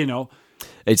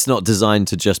it's not designed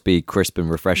to just be crisp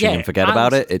and refreshing and forget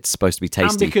about it. It's supposed to be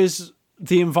tasty. And because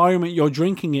the environment you're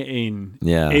drinking it in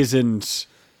isn't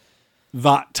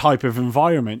that type of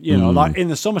environment. Like in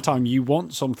the summertime, you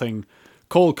want something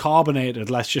cold carbonated.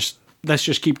 Let's just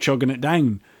keep chugging it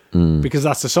down because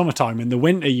that's the summertime. In the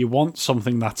winter, you want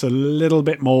something that's a little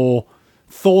bit more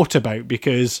thought about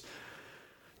because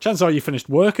chances are you finished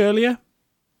work earlier.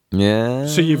 Yeah.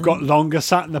 So you've got longer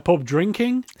sat in the pub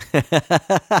drinking.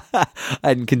 I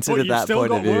hadn't considered that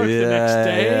point of view. Work the next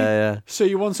day. Yeah. So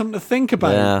you want something to think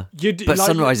about. Yeah. But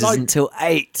sunrise isn't until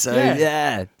 8. So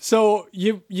yeah. So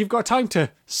you've got time to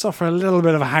suffer a little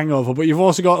bit of a hangover, but you've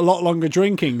also got a lot longer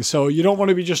drinking. So you don't want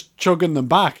to be just chugging them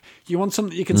back. You want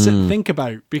something you can sit and think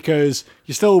about because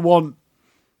you still want,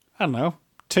 I don't know,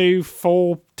 2,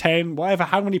 4, 10, whatever,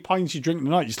 how many pints you drink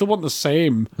tonight. You still want the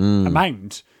same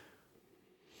amount.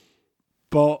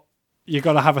 But you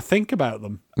got to have a think about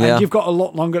them. Yeah. And you've got a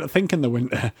lot longer to think in the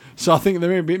winter. So I think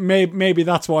there maybe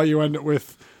that's why you end up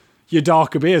with your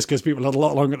darker beers, because people had a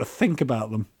lot longer to think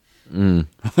about them.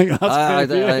 I think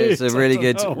that's it's a really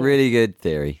good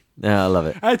theory. Yeah, I love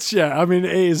it. I mean,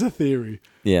 it is a theory.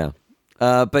 Yeah.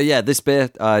 But yeah, this beer,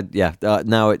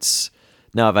 now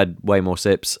I've had way more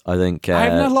sips. I think I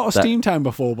haven't had a lot of steam time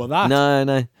before, but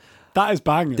no, that is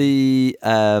banging. The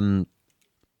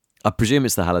I presume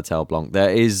it's the Hallertau Blanc.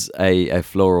 There is a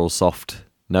floral soft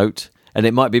note, and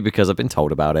it might be because I've been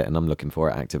told about it and I'm looking for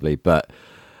it actively. But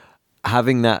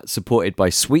having that supported by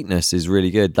sweetness is really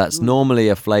good. That's normally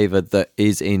a flavour that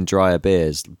is in drier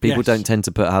beers. People don't tend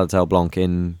to put Hallertau Blanc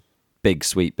in big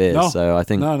sweet beers, so I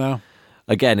think no.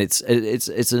 Again, it's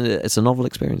a novel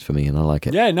experience for me, and I like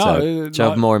it. Yeah, no,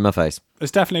 shove more in my face.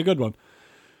 It's definitely a good one.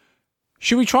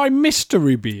 Should we try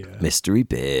mystery beer? Mystery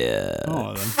beer.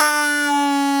 Oh, then.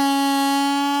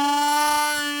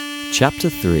 Chapter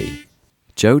 3.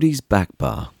 Jodie's Back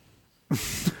Bar.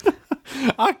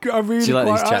 I really do you like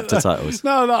these chapter titles?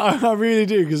 No, I really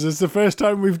do, because it's the first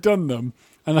time we've done them,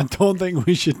 and I don't think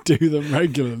we should do them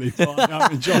regularly. But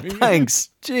I'm enjoying it. Thanks.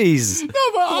 Jeez. No,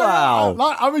 but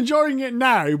wow. I'm enjoying it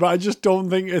now, but I just don't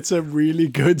think it's a really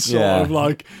good sort of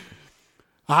like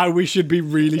how we should be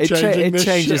really changing this. It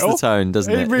changes the tone,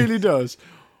 doesn't it? It really does.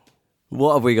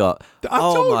 What have we got?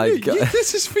 God!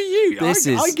 This is for you.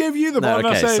 I gave you the one.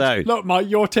 Okay, I said, "Look, Mike,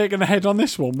 you're taking the head on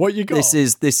this one. What you got?"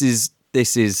 This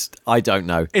is. I don't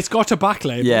know. It's got a back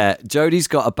label. Yeah, Jodie's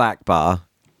got a back bar.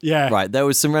 Yeah. Right. There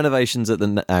was some renovations at the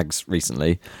Nags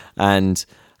recently, and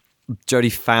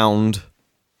Jodie found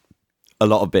a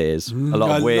lot of beers, a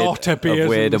lot of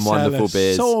weird and wonderful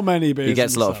beers. So many beers. He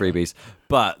gets a lot of freebies,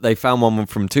 but they found one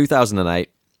from 2008,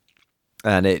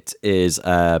 and it is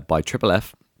by Triple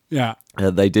F. Yeah.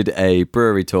 They did a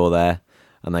brewery tour there,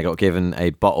 and they got given a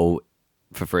bottle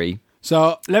for free.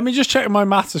 So let me just check if my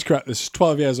maths is correct. This is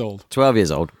 12 years old. 12 years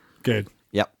old. Good.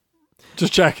 Yep.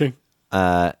 Just checking.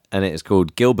 And it is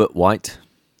called Gilbert White.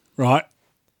 Right.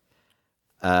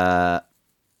 And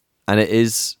it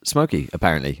is smoky,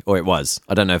 apparently, or it was.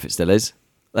 I don't know if it still is.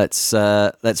 Let's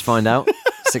find out.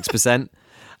 6%.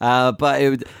 But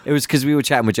it was because we were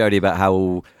chatting with Jodie about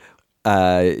how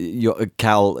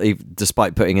Cal,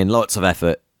 despite putting in lots of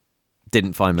effort,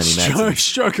 didn't find many medicines.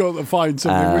 Struggle to find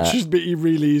something which should be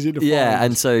really easy to find. Yeah,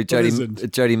 and so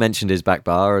Jodie mentioned his back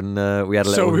bar, and we had a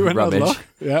little rummage.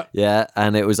 Yeah,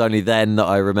 and it was only then that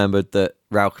I remembered that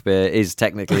Rauch beer is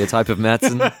technically a type of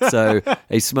medicine. So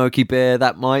a smoky beer,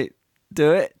 that might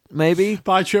do it, maybe.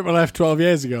 By Triple F 12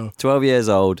 years ago. 12 years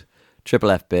old,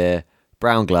 Triple F beer,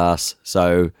 brown glass,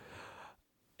 so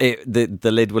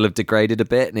the lid will have degraded a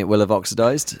bit and it will have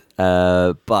oxidized,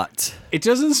 but it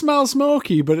doesn't smell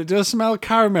smoky, but it does smell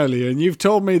caramelly, and you've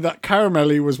told me that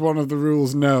caramelly was one of the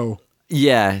rules. No.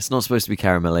 Yeah, it's not supposed to be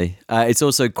caramelly. It's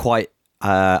also quite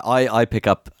I pick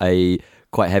up a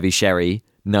quite heavy sherry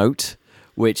note,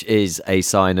 which is a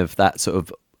sign of that sort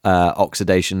of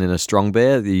oxidation in a strong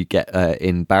beer that you get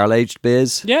in barrel-aged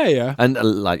beers. Yeah. And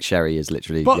like sherry is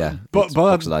literally, but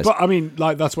oxidized. But I mean,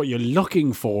 like, that's what you're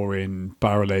looking for in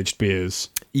barrel-aged beers.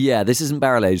 Yeah, this isn't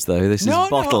barrel-aged, though. This is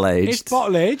bottle-aged. It's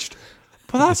bottle-aged.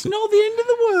 But that's not the end of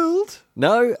the world.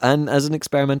 No, and as an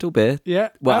experimental beer. Yeah.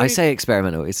 Well, I say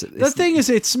experimental. The thing is,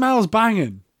 it smells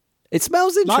banging. It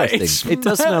smells interesting. It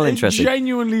does smell interesting. It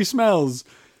genuinely smells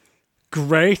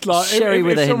great. Like sherry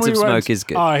with a hint of smoke is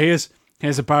good. Oh, here's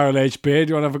a barrel-aged beer.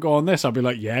 Do you want to have a go on this? I'd be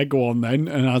like, yeah, go on then.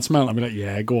 And I'd smell it. I'd be like,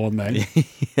 yeah, go on then.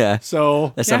 Yeah.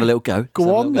 So let's have a little go.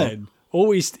 Go on then.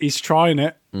 Oh, he's trying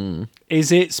it.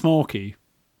 Is it smoky?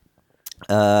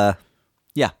 Yeah.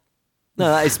 No,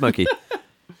 that is smoky.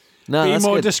 No, be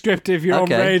more descriptive. You're on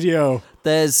radio.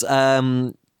 There is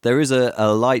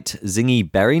a light zingy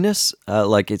berryness.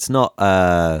 Like it's not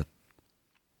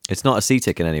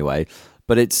acetic in any way.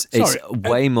 But it's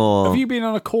way more. Have you been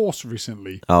on a course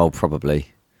recently? Oh, probably.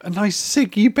 A nice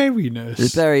ziggy berryness.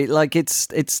 There's berry, like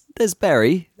there's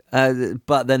berry,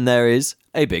 but then there is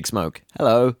a big smoke.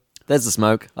 Hello, there's the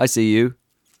smoke. I see you.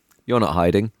 You're not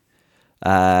hiding,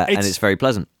 and it's very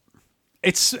pleasant.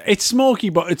 It's smoky,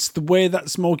 but it's the way that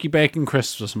smoky bacon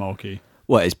crisps are smoky.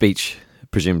 Well, it's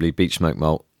presumably beech smoke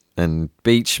malt, and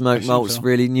beech smoke malt's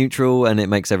really neutral, and it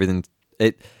makes everything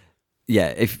if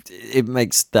it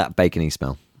makes that bacony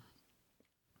smell.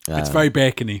 It's very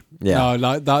bacony. Yeah. No,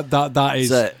 like that is.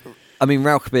 So, I mean,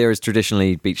 Rauch beer is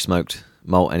traditionally beech smoked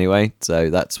malt anyway, so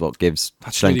that's what gives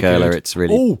Schlenkerla really its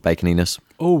really baconiness.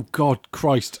 Oh God,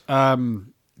 Christ! Do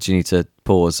you need to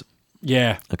pause?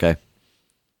 Yeah. Okay.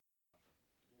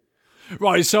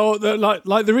 Right. So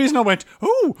the reason I went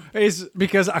is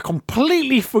because I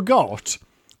completely forgot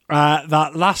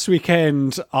that last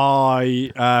weekend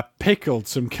I pickled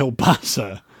some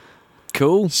kielbasa.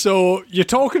 Cool. So you're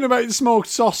talking about smoked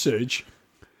sausage.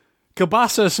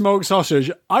 Kielbasa smoked sausage.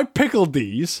 I pickled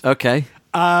these. Okay.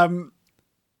 And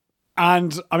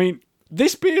I mean,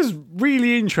 this beer is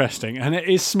really interesting and it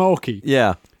is smoky.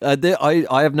 Yeah.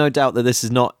 I have no doubt that this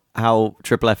is not how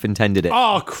Triple F intended it.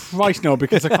 Oh, Christ, no,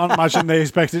 because I can't imagine they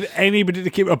expected anybody to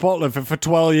keep a bottle of it for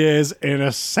 12 years in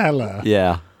a cellar.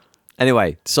 Yeah.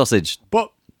 Anyway, sausage.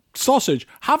 But sausage,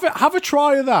 have a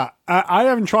try of that. I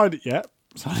haven't tried it yet,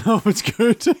 so I know it's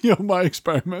good. My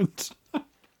experiment.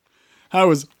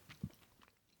 How's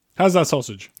that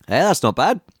sausage? Yeah, that's not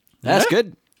bad. That's Yeah?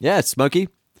 good. Yeah, it's smoky.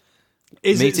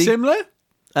 Is Meaty. it similar?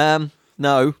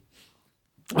 No.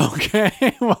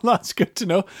 Okay, well, that's good to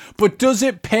know. But does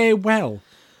it pair well?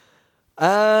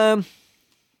 It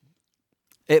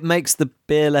makes the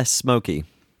beer less smoky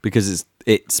because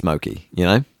it's smoky, you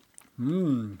know?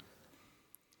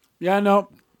 Yeah, no.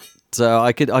 So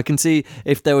I can see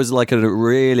if there was like a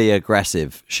really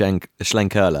aggressive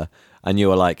Schlenkerla and you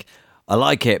were like, I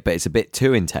like it, but it's a bit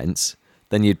too intense,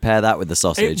 then you'd pair that with the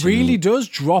sausage. It really does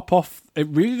drop off. It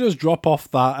really does drop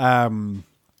off that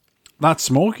that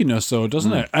smokiness, though,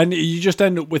 doesn't it? And you just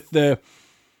end up with the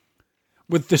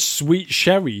sweet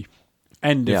sherry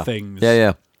end of things.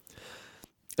 Yeah.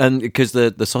 And because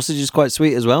the sausage is quite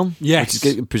sweet as well. Yes.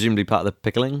 Which is presumably part of the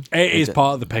pickling. It is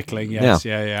part of the pickling. Yes,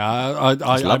 yeah.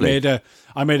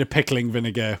 I made a pickling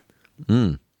vinegar.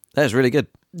 That's really good.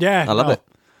 Yeah, I love it.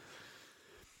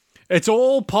 It's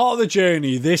all part of the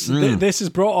journey. This has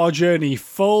brought our journey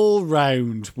full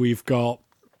round. We've got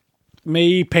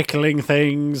me pickling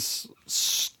things,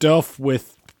 stuff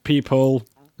with people.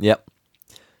 Yep.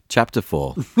 Chapter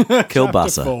 4.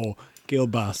 Kielbasa. Chapter 4.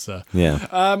 Kielbasa.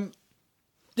 Yeah.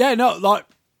 Yeah, no, like,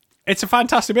 it's a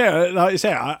fantastic beer. Like I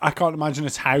say, I can't imagine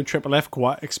it's how Triple F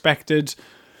quite expected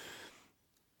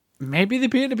maybe the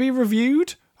beer to be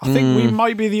reviewed. I think we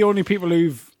might be the only people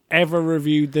who've ever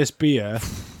reviewed this beer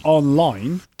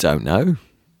online. Don't know.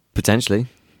 Potentially.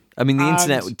 I mean, the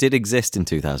internet did exist in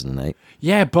 2008.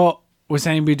 Yeah, but was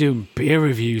anybody doing beer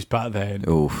reviews back then?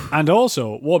 Oof. And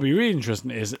also, what would be really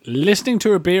interesting is listening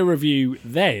to a beer review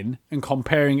then and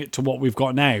comparing it to what we've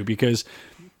got now, because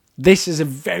this is a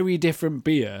very different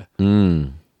beer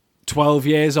 12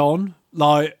 years on.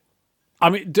 Like, I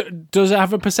mean, does it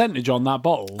have a percentage on that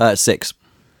bottle? 6.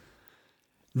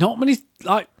 Not many,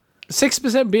 like,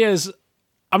 6% beers,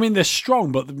 I mean, they're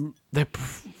strong, but they're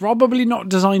probably not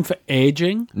designed for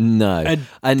aging. No.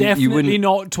 And definitely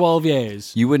not 12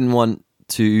 years. You wouldn't want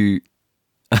to,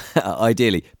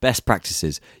 ideally, best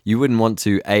practices, you wouldn't want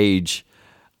to age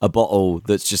a bottle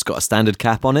that's just got a standard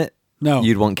cap on it. No.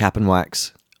 You'd want cap and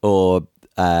wax or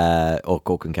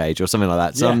cork and cage or something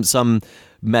like that. Some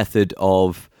method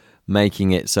of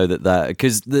making it so that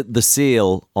because the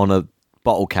seal on a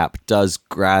bottle cap does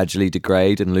gradually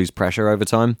degrade and lose pressure over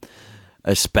time,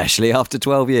 especially after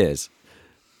 12 years.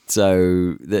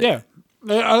 So yeah,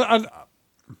 a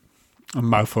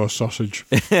mouthful of sausage.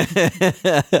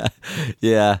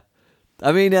 Yeah.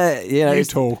 I mean,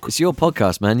 talk. It's your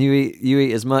podcast, man. You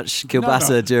eat as much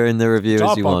kielbasa during the review it's as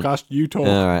our you podcast, want. You talk.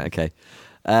 All right, okay.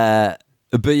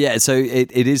 But yeah, so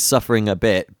it is suffering a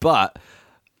bit. But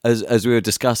as we were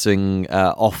discussing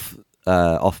off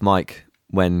mic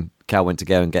when Cal went to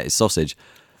go and get his sausage,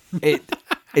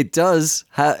 it does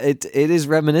it is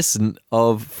reminiscent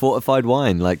of fortified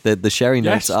wine. Like the sherry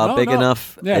notes are big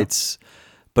enough. Yeah.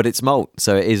 But it's malt,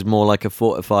 so it is more like a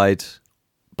fortified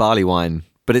barley wine.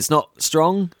 But it's not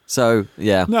strong, so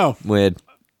yeah, no, weird.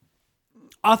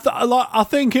 I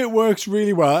think it works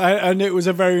really well, and it was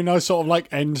a very nice sort of like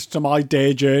end to my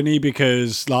day journey,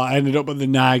 because like I ended up with the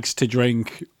nags to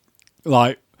drink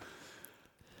like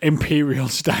imperial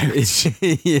stouts.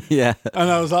 Yeah,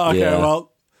 and I was like, okay,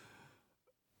 well,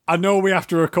 I know we have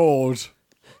to record.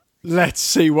 Let's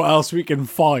see what else we can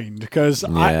find, because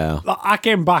I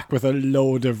came back with a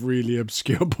load of really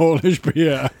obscure Polish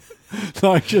beer.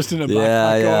 Like just in a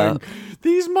backpack going,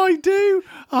 these might do.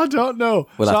 I don't know.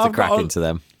 We'll have to crack into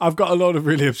them. I've got a lot of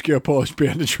really obscure Polish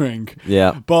beer to drink.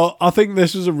 Yeah. But I think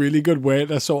this was a really good way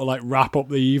to sort of like wrap up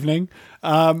the evening.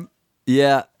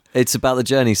 Yeah, it's about the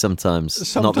journey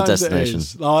sometimes not the destination. It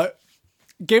is. Like,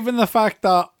 given the fact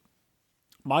that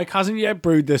Mike hasn't yet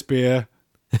brewed this beer,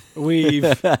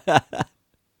 we've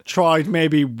tried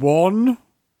maybe one,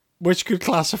 which could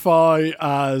classify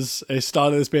as a style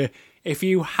of this beer. If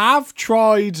you have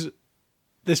tried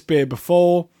this beer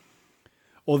before,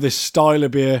 or this style of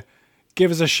beer,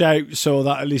 give us a shout so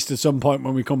that at least at some point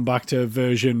when we come back to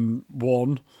version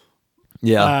 1,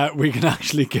 we can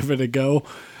actually give it a go.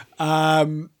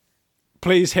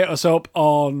 please hit us up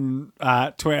on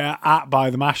Twitter at By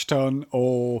The Mash Tun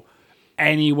or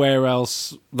anywhere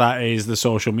else that is the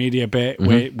social media bit.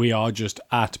 We are just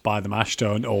at By The Mash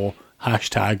Tun or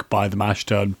hashtag By The Mash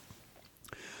Tun.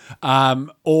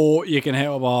 Or you can hit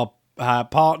up our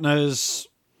partners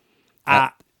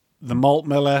at The Malt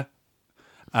Miller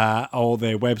or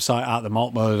their website at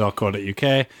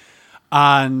themaltmiller.co.uk.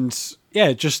 And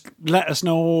yeah, just let us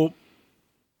know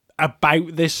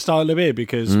about this style of beer,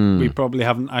 because we probably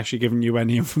haven't actually given you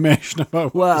any information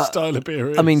about what the style of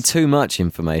beer is. I mean, too much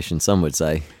information, some would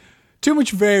say. Too much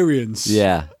variance.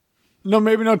 Yeah. No,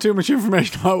 maybe not too much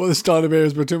information about what the style of beer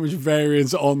is, but too much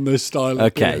variance on this style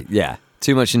of beer. Okay, yeah.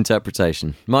 Too much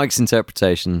interpretation. Mike's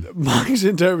interpretation.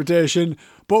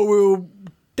 But we'll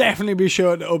definitely be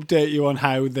sure to update you on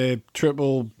how the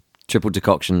triple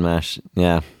decoction mash.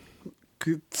 Yeah.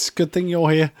 It's a good thing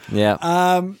you're here.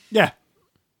 Yeah. Yeah.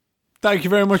 Thank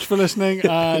you very much for listening,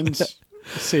 and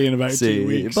see you in about 2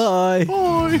 weeks. Bye.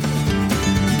 Bye.